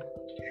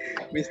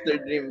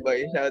 Mr. Dream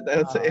Boy, shout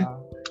out sa'yo.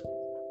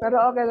 Pero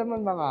okay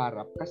naman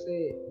mangarap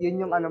kasi yun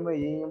yung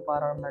yun yung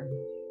parang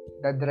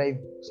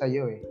nag-drive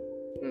sa'yo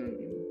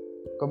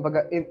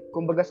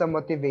Kumbaga sa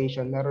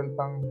motivation, meron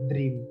pang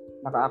dream.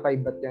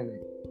 Nakakaibat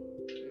yan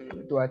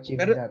to achieve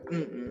that.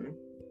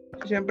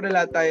 Siyempre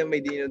lahat tayo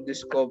may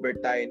discover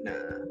tayo na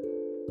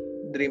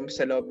dream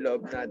sa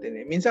loob-loob natin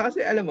Minsan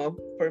kasi alam mo,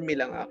 for me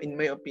lang, in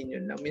my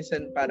opinion lang,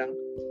 minsan parang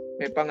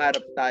may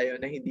pangarap tayo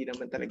na hindi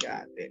naman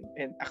talaga atin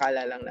and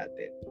akala lang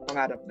natin,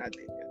 pangarap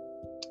natin yun.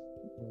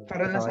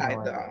 Para lang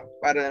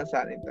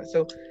sa akin to.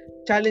 So,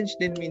 challenge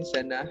din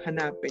minsan na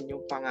hanapin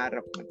yung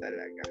pangarap mo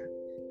talaga.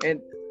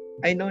 And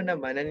I know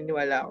naman,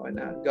 naniniwala ako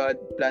na God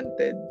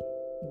planted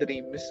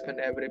dreams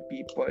on every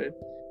people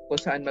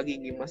kung saan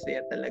magiging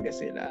masaya talaga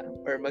sila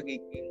or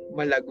magiging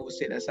malago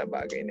sila sa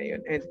bagay na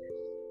yun. And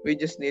we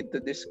just need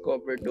to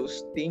discover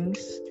those things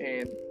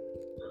and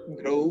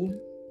grow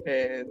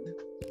and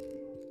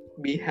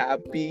be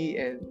happy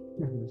and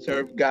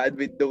serve God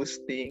with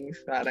those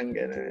things. Parang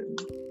ganun.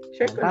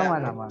 Share ko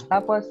Tama lang. naman.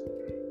 Tapos,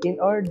 in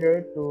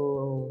order to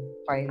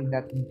find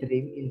that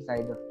dream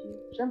inside of you,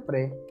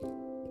 syempre,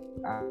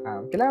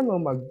 kailangan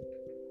mo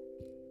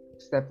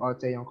step out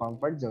sa iyong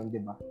comfort zone,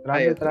 di ba?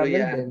 Travel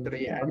din.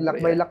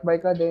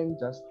 Maglakbay-lakbay ka din,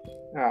 just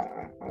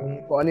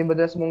kung ano yung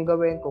madalas mong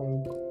gawin,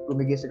 kung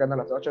gumigising ka na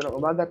alas 8 ng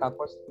umaga,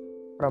 tapos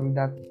from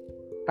that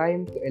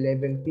time to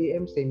 11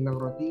 p.m. same ng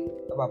routine,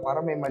 diba?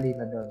 Para may mali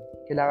na doon.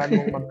 Kailangan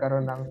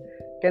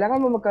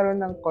mo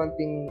magkaroon ng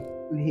konting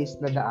lihis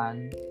na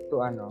daan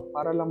to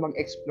para lang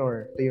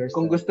mag-explore to yourself.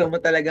 Kung gusto mo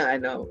talaga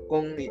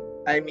kung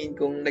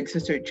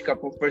nagse-search ka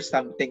for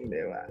something,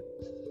 di ba?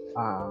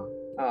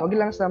 Wag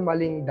lang sa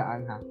maling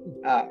daan, ha?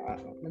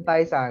 Doon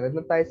tayo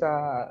sa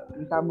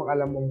tamang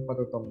alam mong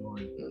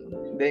patutunguhan.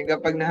 Then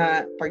kapag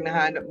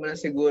nahanap mo na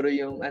siguro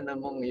yung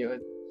mong yun,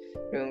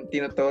 yung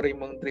tinuturing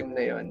mong dream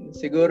na yun,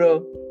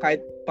 siguro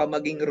kahit pa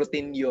maging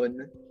routine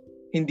yun,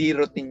 hindi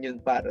routine yun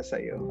para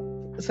sa'yo.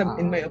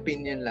 In my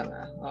opinion lang,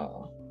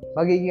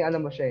 magiging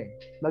mo siya eh.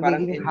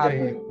 Magiging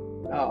hobby.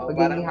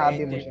 Magiging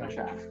hobby mo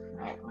siya.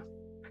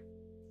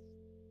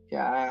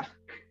 Yeah.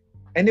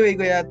 Anyway,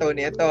 Kuya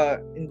Toni, ito,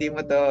 hindi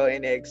mo to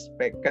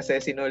in-expect kasi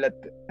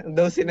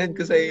sinend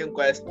ko sa'yo yung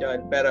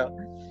question, pero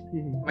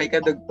may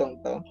kadugtong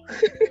to.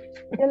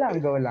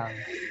 Go lang.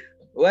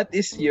 What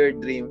is your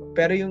dream?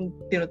 Pero yung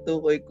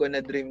tinutukoy ko na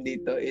dream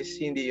dito is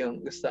hindi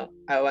yung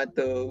I want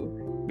to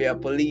be a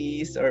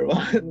police or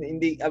what.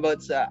 Hindi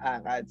about sa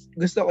angkats.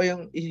 Gusto ko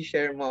yung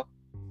i-share mo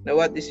na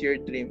what is your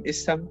dream is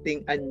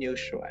something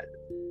unusual.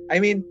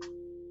 I mean,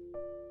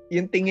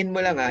 yung tingin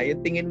mo lang na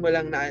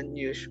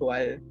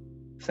unusual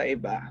sa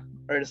iba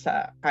or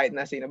sa kahit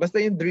na sino. Basta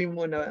yung dream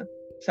mo na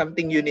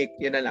something unique,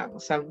 yun na lang.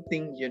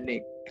 Something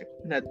unique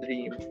na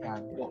dream.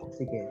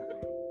 Sige.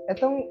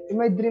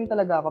 May dream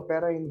talaga ako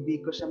pero hindi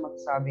ko siya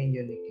masasabing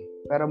unique eh.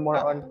 Pero more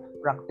on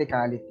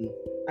practicality.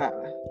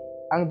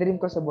 Ang dream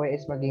ko sa buhay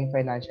is maging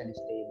financially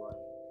stable.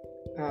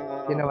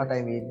 You know what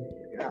I mean?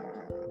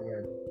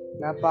 Ayan.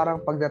 Na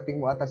parang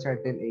pagdating mo at a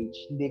certain age,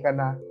 hindi ka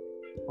na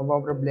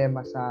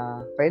problema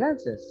sa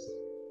finances.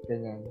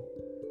 Ganyan.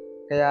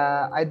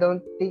 Kaya I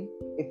don't think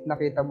if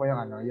nakita mo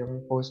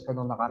yung post ko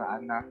nung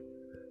nakaraan na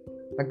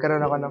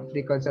nagkaroon ako ng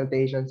free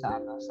consultation sa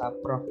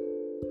prof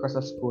ko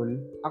sa school.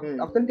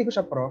 Actually, hindi ko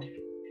siya prof.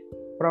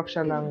 Prof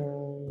siya ng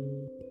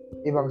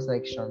ibang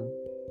section.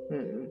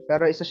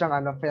 Pero isa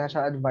siyang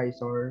financial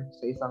advisor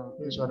sa isang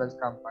insurance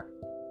company.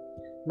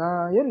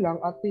 Na yun lang,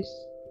 at least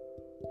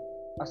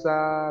as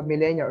a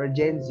millennial or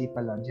Gen Z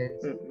pala,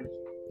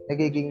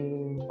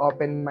 nagiging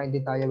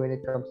open-minded tayo when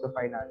it comes to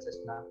finances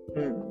na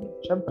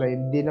syempre,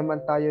 hindi naman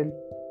tayo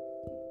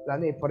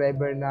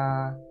forever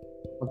na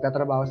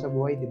magtatrabaho sa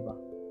buhay, di ba?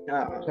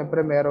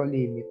 Syempre, merong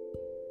limit.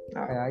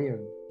 Kaya yun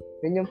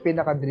yung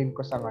pinaka-dream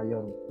ko sa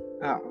ngayon.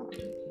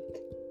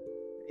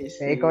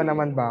 Ikaw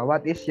naman ba?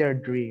 What is your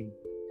dream?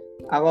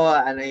 Ako,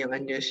 yung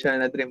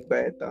unusual na dream ko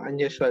ito.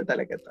 Unusual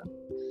talaga to.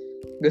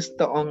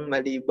 Gusto kong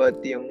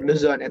malibot yung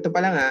Luzon. Ito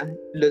pa lang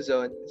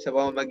Luzon sa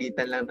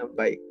pamamagitan lang ng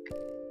bike.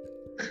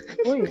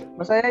 Uy,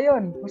 masaya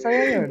yun.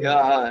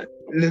 Yeah,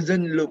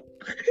 Luzon Loop.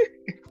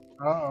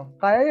 Oo.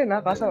 Kaya yun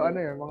kaso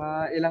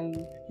mga ilang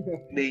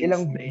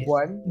days.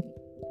 Buwan.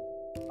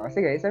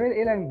 Sige, sabihin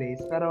ilang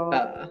days, pero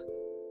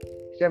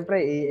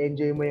syempre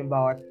i-enjoy mo yung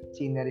bawat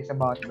scenery sa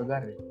bawat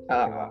lugar eh.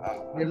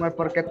 Hindi mo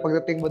porket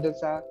pagdating mo dun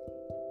sa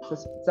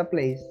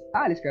place,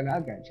 alis ka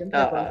na agad. Syempre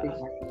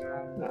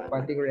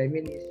konting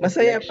reminisce.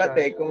 Masaya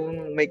pati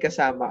kung may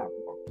kasama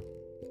ako.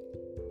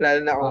 Lalo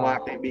na kung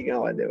mga kaibigan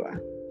ko, di ba?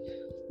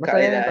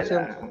 Masaya yun kasi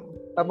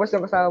tapos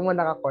yung kasama mo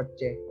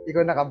nakakotse,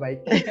 ikaw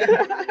nakabike.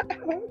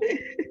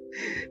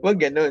 Wag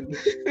ganun.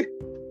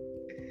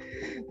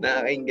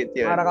 Nakakaingit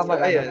yun. Para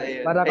kapag, ayun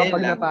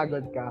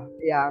napagod ka,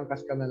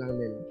 iaangkas ka na lang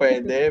nila.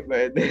 Pwede.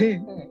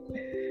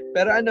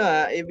 Pero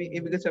ibig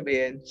ko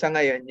sabihin, sa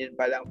ngayon, yun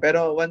pa lang.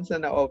 Pero once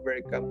na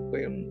na-overcome ko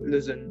yung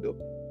Luzon Loop,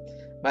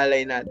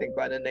 malay natin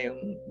kung ano na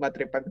yung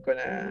matripan ko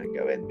na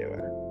gawin, di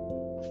ba?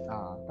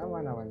 Tama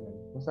naman yun.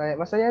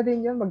 Masaya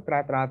din yun,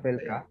 mag-travel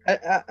ka.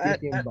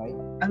 Yung bike.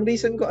 Ang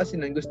reason ko kasi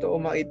nun, gusto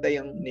ko makita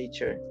yung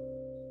nature.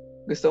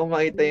 Gusto ko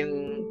makita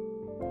yung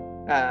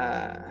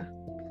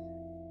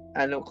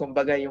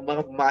kumbaga yung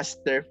mga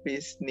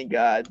masterpiece ni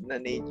God na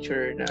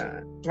nature na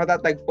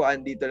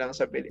matatagpuan dito lang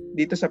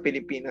dito sa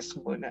Pilipinas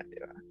muna,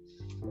 di ba?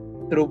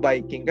 Through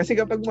biking. Kasi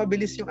kapag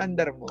mabilis yung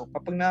andar mo,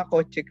 kapag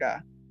nakakotse ka,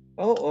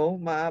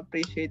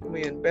 ma-appreciate mo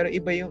yun. Pero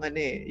iba yung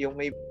yung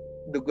may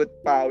dugot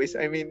pawis.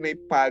 I mean, may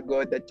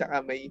pagod at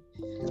saka may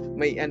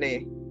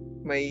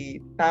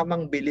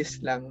tamang bilis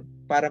lang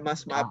para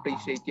mas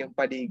ma-appreciate yung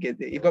paligid.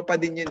 Iba pa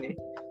din yun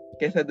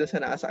kesa doon sa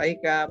nakasakay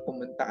ka,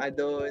 pumunta ka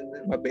doon,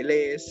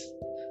 mabilis.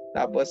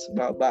 Tapos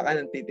baba ka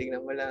nang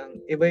titignan mo lang.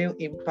 Iba yung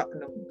impact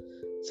ng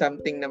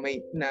something na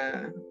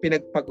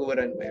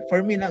pinagpaguran mo.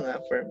 For me lang.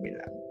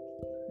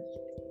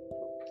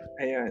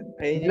 Ayun.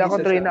 Bigla ko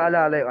tuloy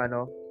naalala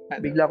yung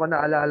bigla ko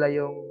naalala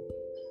yung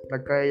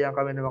nagkayaan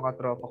kami ng mga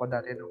tropa ko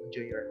dati nung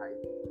junior high.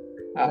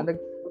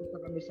 Nagpunta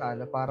kami sa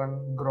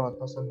parang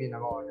grotto sa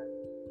Binangonan.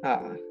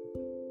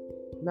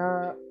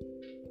 Na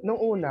nung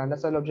una,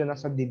 nasa loob siya ng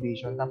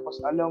subdivision, tapos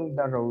along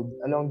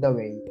the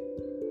way,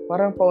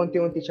 parang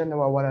paunti-unti siya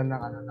nawawalan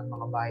ng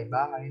mga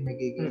bahay-bahay,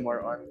 nagiging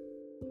more on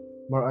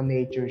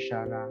nature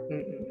siya na.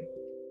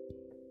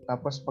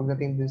 Tapos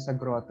pagdating dun sa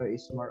grotto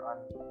is more on,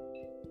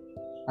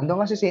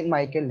 andun kasi Saint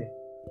Michael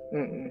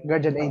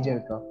guardian angel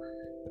ko.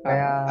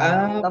 Kaya,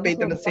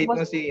 patron saint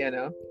mo si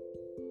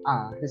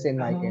si Saint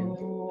Michael.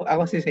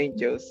 Ako si Saint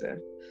Joseph.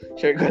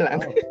 Share ko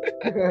lang.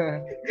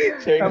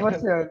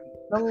 Tapos yun,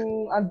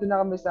 nung andun na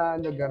kami sa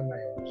lugar na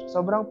yun,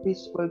 sobrang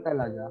peaceful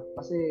talaga.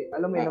 Kasi,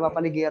 alam mo yun,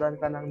 napapaligiran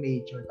ka ng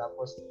nature.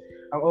 Tapos,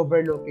 ang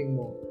overlooking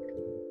mo,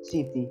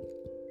 city.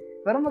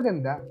 Pero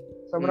maganda.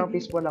 Sobrang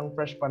peaceful lang,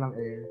 fresh pa ng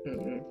air.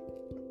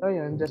 So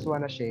yun, just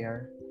wanna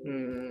share.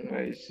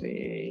 I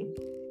see.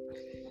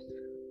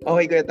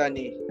 Okay, Kuya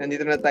Toni.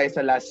 Nandito na tayo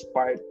sa last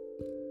part.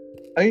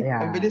 Ay,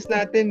 ang bilis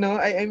natin, no?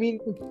 I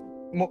mean,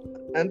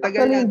 ang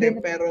tagal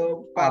natin,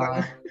 pero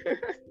parang...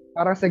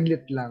 parang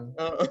saglit lang.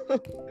 Oo.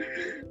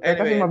 Anyway,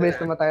 kasi mabilis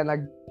naman tayo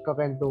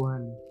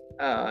nagkukwentuhan.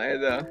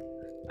 Ito.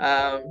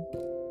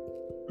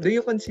 Do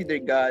you consider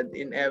God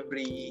in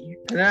every...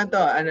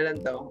 Ano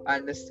lang to?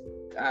 Honest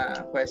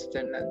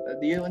question lang to.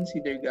 Do you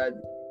consider God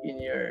in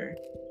your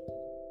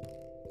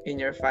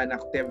fun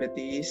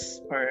activities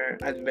or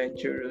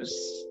adventurous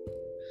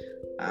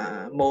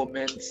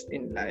moments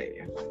in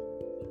life?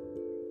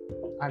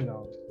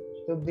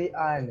 To be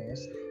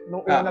honest,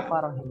 nung una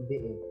parang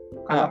hindi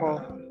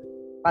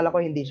Kala ko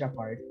hindi siya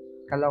part.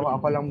 Kala ko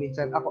ako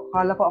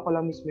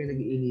lang mismo yung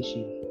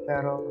nag-i-initiate.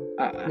 Pero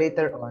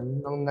later on,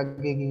 nung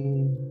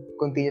nagiging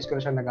continuous ko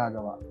na siya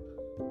nagagawa,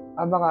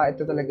 baka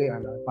ito talaga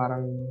yung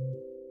parang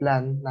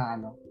plan na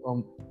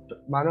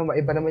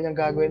iba naman yung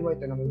gagawin mo,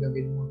 ito naman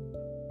gagawin mo.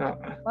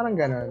 Parang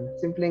ganon.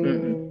 Simpleng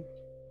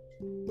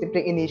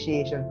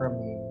initiation from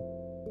him.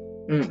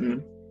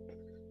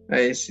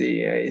 I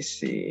see.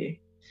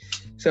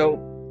 So,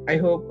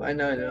 I hope,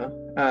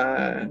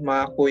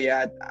 mga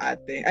kuya at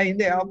ate. Ay,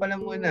 hindi. Ako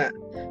pala muna.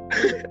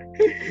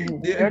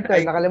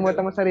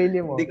 Nakalimutan mo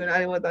sarili mo. Hindi ko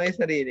nakalimutan yung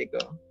sarili ko.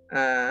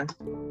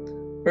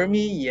 For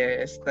me,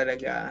 yes,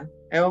 talaga.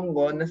 Ewan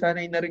ko,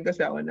 nasanay na rin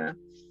kasi ako na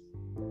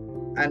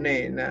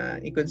na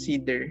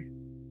i-consider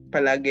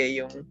palagi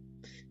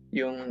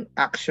yung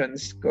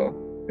actions ko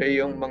or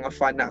yung mga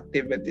fun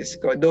activities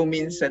ko. Though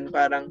minsan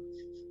parang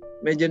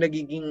medyo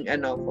nagiging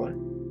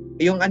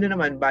yung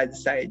naman bad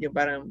side, yung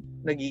parang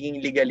nagiging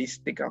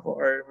legalistic ako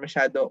or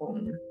masyado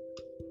akong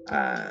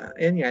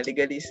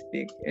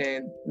legalistic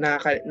and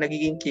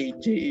nagiging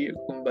KJ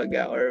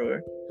kumbaga or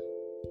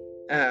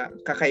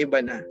kakaiba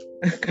na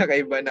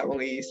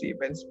kung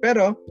iisipin.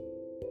 Pero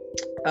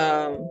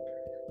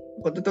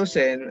kung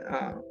tutusin,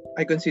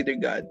 I consider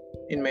God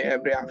in my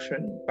every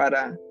action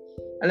para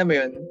alam mo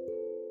yun,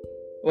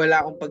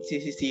 wala akong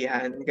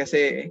pagsisisihan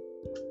kasi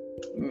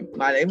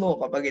malay mo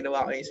kapag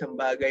ginawa ko yung isang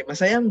bagay,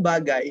 masayang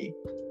bagay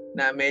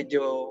na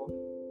medyo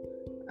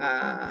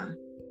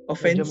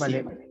offensive.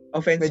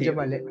 Medyo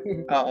mali.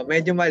 Oo,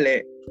 medyo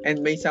mali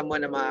and may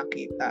someone na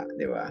makakita,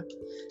 di ba?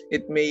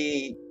 It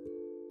may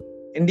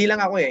hindi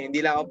lang ako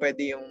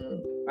pwede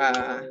yung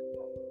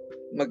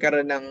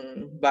magkaroon ng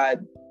bad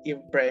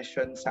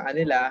impression sa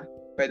kanila,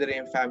 pwede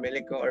rin yung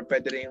family ko or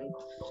pwede rin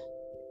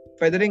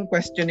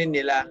questionin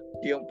nila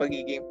yung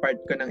pagiging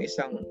part ko ng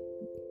isang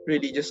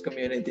religious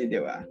community, di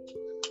ba?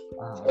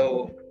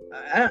 So,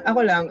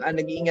 ako lang,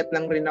 nag-iingat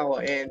lang rin ako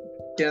and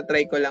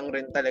tinatry ko lang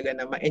rin talaga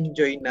na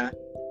ma-enjoy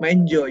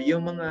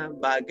yung mga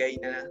bagay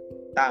na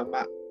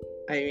tama.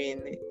 I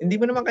mean, hindi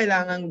mo naman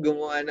kailangan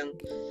gumawa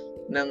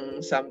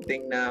ng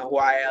something na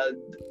wild,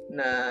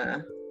 na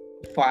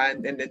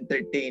fun and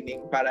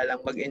entertaining para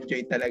lang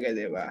mag-enjoy talaga,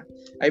 di ba?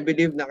 I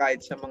believe na kahit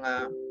sa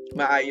mga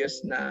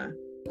maayos na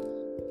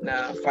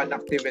fun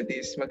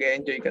activities,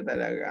 mag-enjoy ka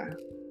talaga.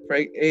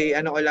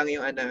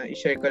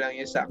 I-share ko lang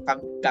yung sa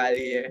Camp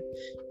Cali,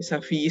 sa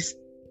feast,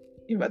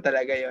 iba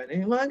talaga yun.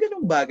 Yung mga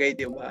ganung bagay,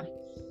 di ba?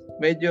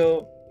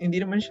 Medyo,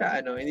 hindi naman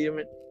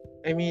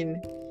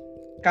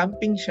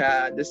camping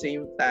siya, at the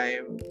same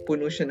time,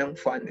 puno siya ng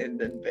fun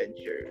and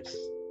adventures.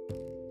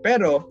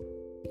 Pero,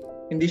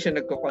 hindi siya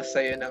nagkukos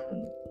sa'yo ng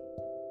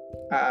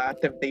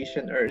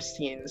temptation or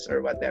sins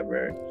or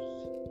whatever.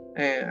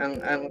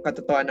 Ang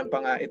katotohanan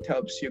pa nga, it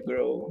helps you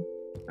grow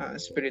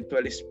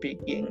spiritually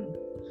speaking.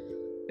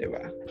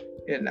 Diba?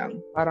 Yun lang.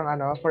 Parang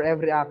for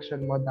every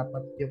action mo,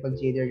 dapat you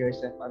consider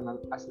yourself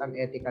as an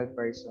ethical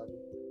person.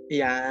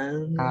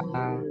 Yan.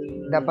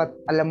 Dapat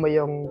alam mo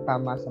yung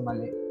tama sa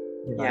mali.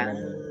 Diba? Yan.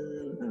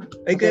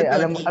 Kasi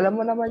alam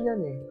mo naman yan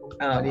eh.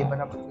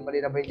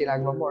 Mali na ba yung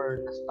ginagawa mo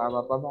or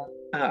tama pa ba?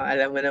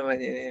 Alam mo naman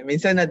yun.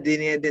 Minsan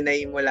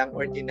deny mo lang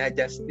or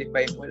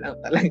justify mo lang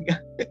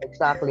talaga.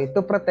 Exactly.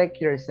 To protect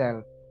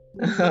yourself.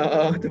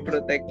 To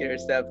protect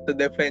yourself. To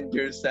defend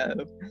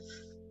yourself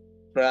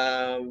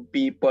from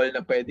people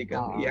na pwede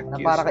kang i-accuse.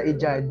 Na para ka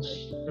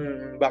i-judge.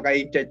 Baka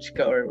i-judge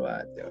ka or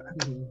what. Diba?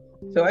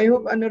 So, I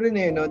hope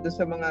doon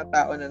sa mga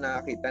tao na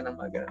nakakita ng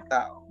mga ganang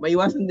tao,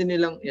 maiwasan din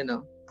nilang,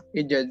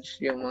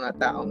 i-judge yung mga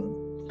taong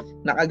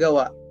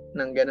nakagawa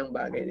ng ganang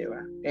bagay, di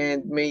ba?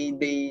 And may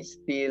they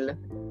still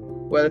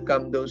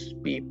welcome those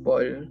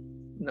people,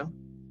 no?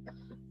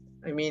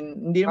 I mean,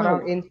 hindi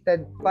parang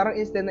instead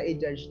na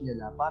i-judge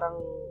nila, parang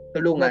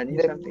tulungan,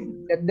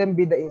 something. Let them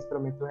be the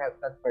instrument to help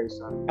that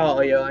person.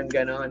 Oo, yun,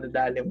 gano'n,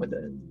 nadali mo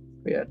doon,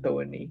 Kuya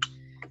Toni.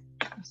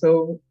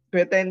 So,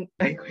 Kuya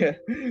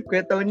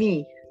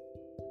Toni.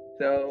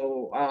 So,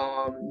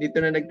 dito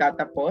na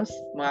nagtatapos,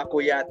 mga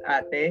kuya at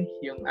ate,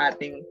 yung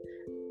ating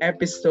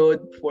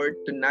episode for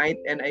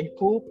tonight. And I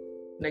hope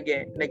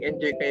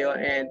nag-enjoy kayo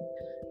and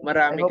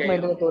marami kayo. I hope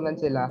may natutunan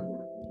sila.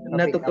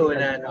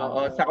 Natutunan,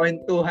 oo, sa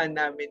kwentuhan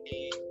namin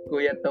ni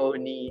Kuya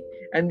Toni.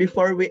 And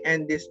before we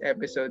end this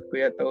episode,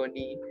 Kuya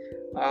Toni,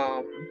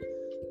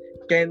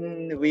 can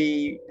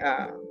we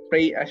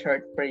pray a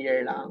short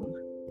prayer lang?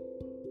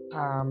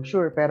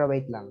 Sure, pero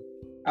wait lang.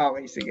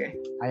 Okay, sige.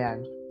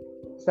 Ayan.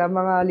 Sa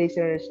mga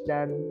listeners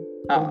dyan,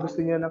 kung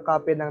gusto niyo ng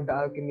copy ng The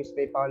Alchemist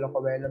by Paulo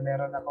Coelho,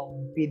 meron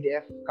akong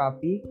PDF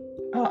copy.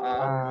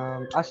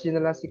 Ask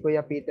nyo na lang si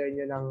Kuya Peter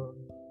nyo ng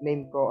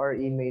name ko or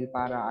email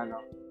para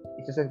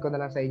isasend ko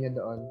na lang sa inyo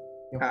doon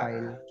yung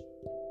file.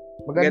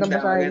 Maganda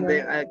basahin maganda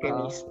yung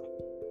Alchemist.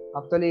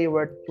 Actually,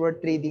 worth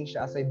reading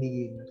siya as a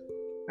beginner.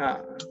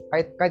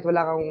 Kahit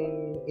wala kang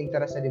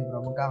interest sa libro,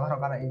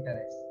 magkakaroon ka ng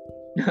interest.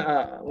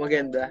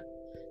 Maganda.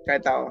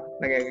 Kahit ako,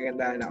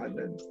 nagkagandahan ako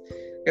doon.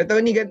 Kaya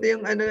Toni, ganito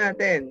yung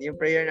natin, yung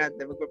prayer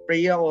natin.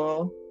 Magpa-pray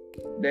ako,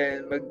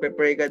 then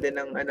magpa-pray ka din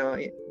ng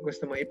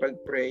gusto mo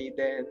ipag-pray,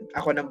 then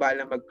ako nang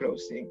bahala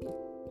mag-closing.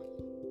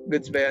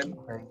 Goods ba yan?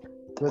 Okay.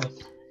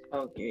 Goods.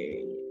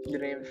 Okay. In the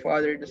name of the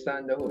Father, the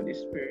Son, the Holy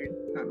Spirit.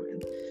 Amen.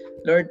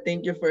 Lord,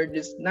 thank you for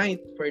this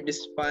night, for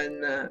this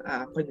fun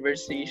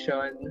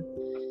conversation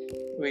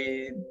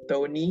with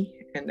Toni.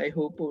 And I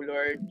hope,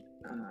 Lord,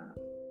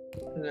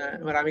 na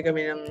marami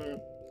kami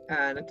ng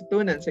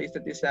natutunan sa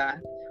isa't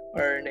isa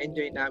or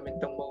na-enjoy namin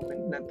tong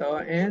moment na to.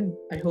 And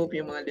I hope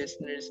yung mga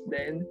listeners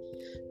din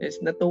is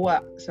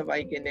natuwa sa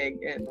pakikinig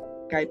and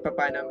kahit pa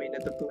paano may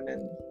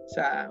natutunan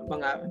sa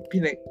mga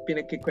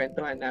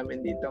pinagkikwentuhan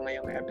namin dito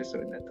ngayong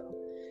episode na to.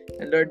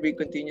 And Lord, we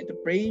continue to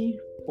pray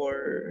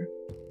for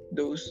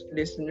those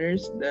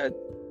listeners that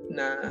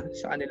na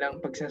sa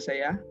kanilang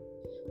pagsasaya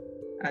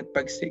at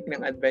pagsik ng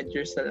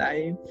adventures sa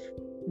life.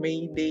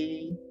 May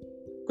they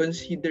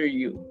consider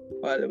you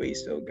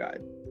always, O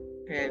God.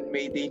 And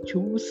may they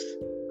choose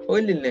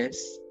holiness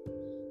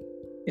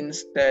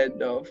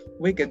instead of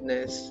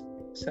wickedness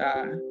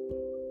sa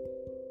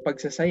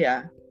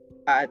pagsasaya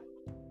at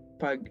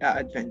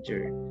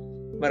pag-adventure.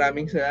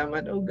 Maraming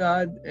salamat, O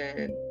God,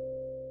 and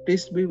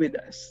please be with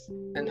us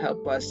and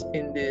help us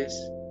in this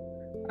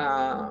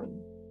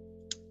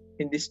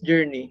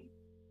journey,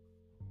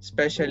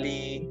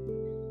 especially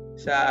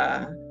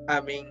sa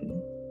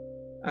aming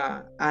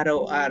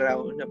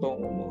araw-araw na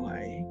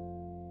pamumuhay.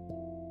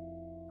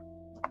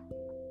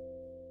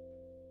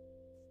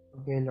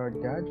 Okay, Lord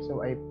God,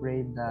 so I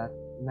pray that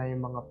na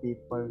yung mga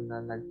people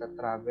na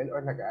nagta-travel or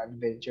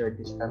nag-adventure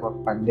this time of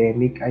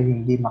pandemic ay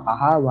hindi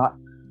makahawa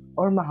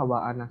or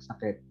mahawaan ng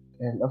sakit.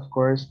 And of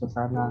course,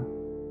 sana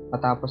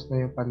matapos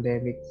na yung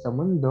pandemic sa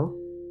mundo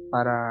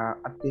para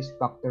at least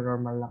back to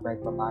normal na kahit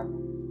paano.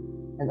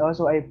 And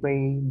also, I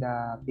pray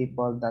the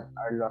people that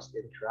are lost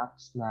in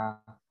tracks na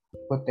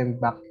put them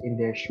back in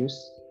their shoes,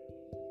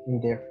 in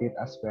their feet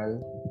as well.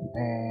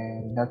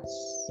 And that's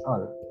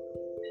all.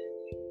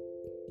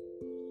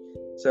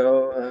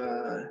 So,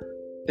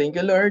 thank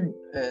you, Lord,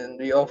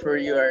 and we offer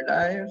you our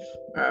life,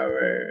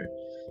 our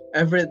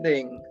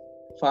everything,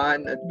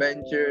 fun,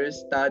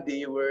 adventures,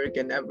 study, work,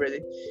 and every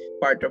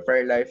part of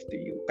our life to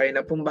you. Kayo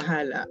na pong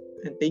bahala.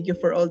 And thank you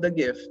for all the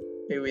gift.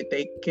 May we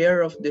take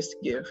care of this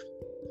gift.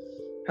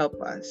 Help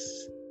us.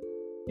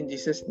 In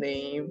Jesus'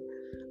 name,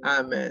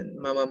 Amen.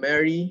 Mama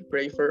Mary,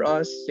 pray for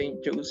us.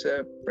 Saint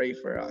Joseph, pray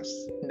for us.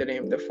 In the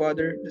name of the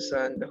Father, the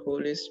Son, the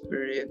Holy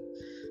Spirit.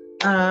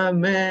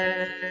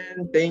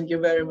 Amen. Thank you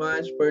very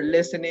much for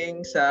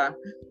listening sa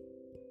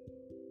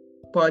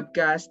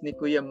podcast ni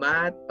Kuya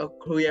Matt o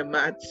Kuya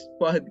Matt's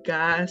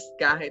podcast.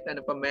 Kahit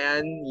ano pa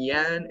man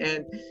yan.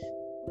 And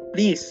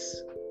please,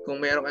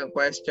 kung meron kayong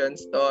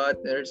questions, thought,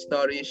 or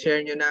story,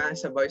 share nyo na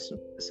sa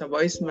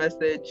voice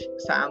message,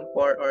 sa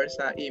Anchor, or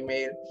sa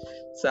email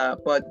sa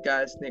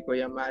podcast ni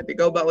Kuya Matt.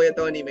 Ikaw ba, Kuya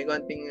Toni? May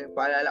konting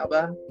paalala ka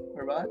ba?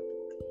 Or what?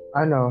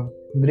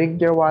 Drink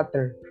your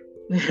water.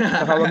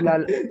 Saka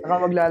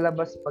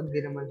maglalabas pag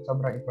di naman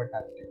sobrang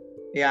importante.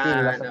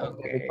 Yan,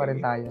 okay. Pa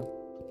rin tayo.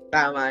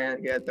 Tama yan,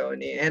 Kuya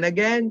Toni. And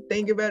again,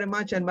 thank you very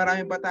much. And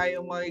marami pa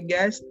tayong mga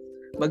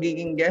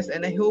magiging guest.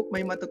 And I hope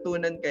may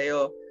matutunan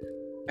kayo.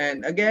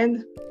 And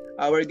again,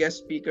 our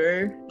guest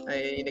speaker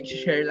ay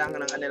nag-share lang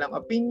ng kanilang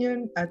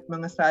opinion at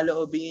mga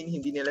saloobin,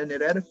 hindi nila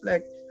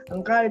nire-reflect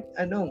ang kahit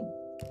anong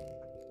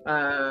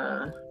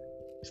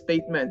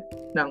statement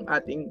ng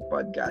ating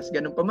podcast.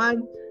 Ganun pa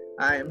man,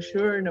 I am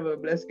sure na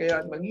mabless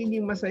kayo at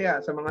magiging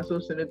masaya sa mga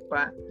susunod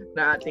pa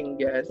na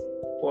ating guest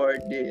for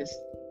this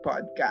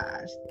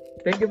podcast.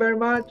 Thank you very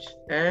much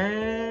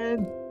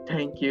and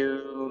thank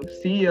you.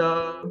 See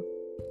ya!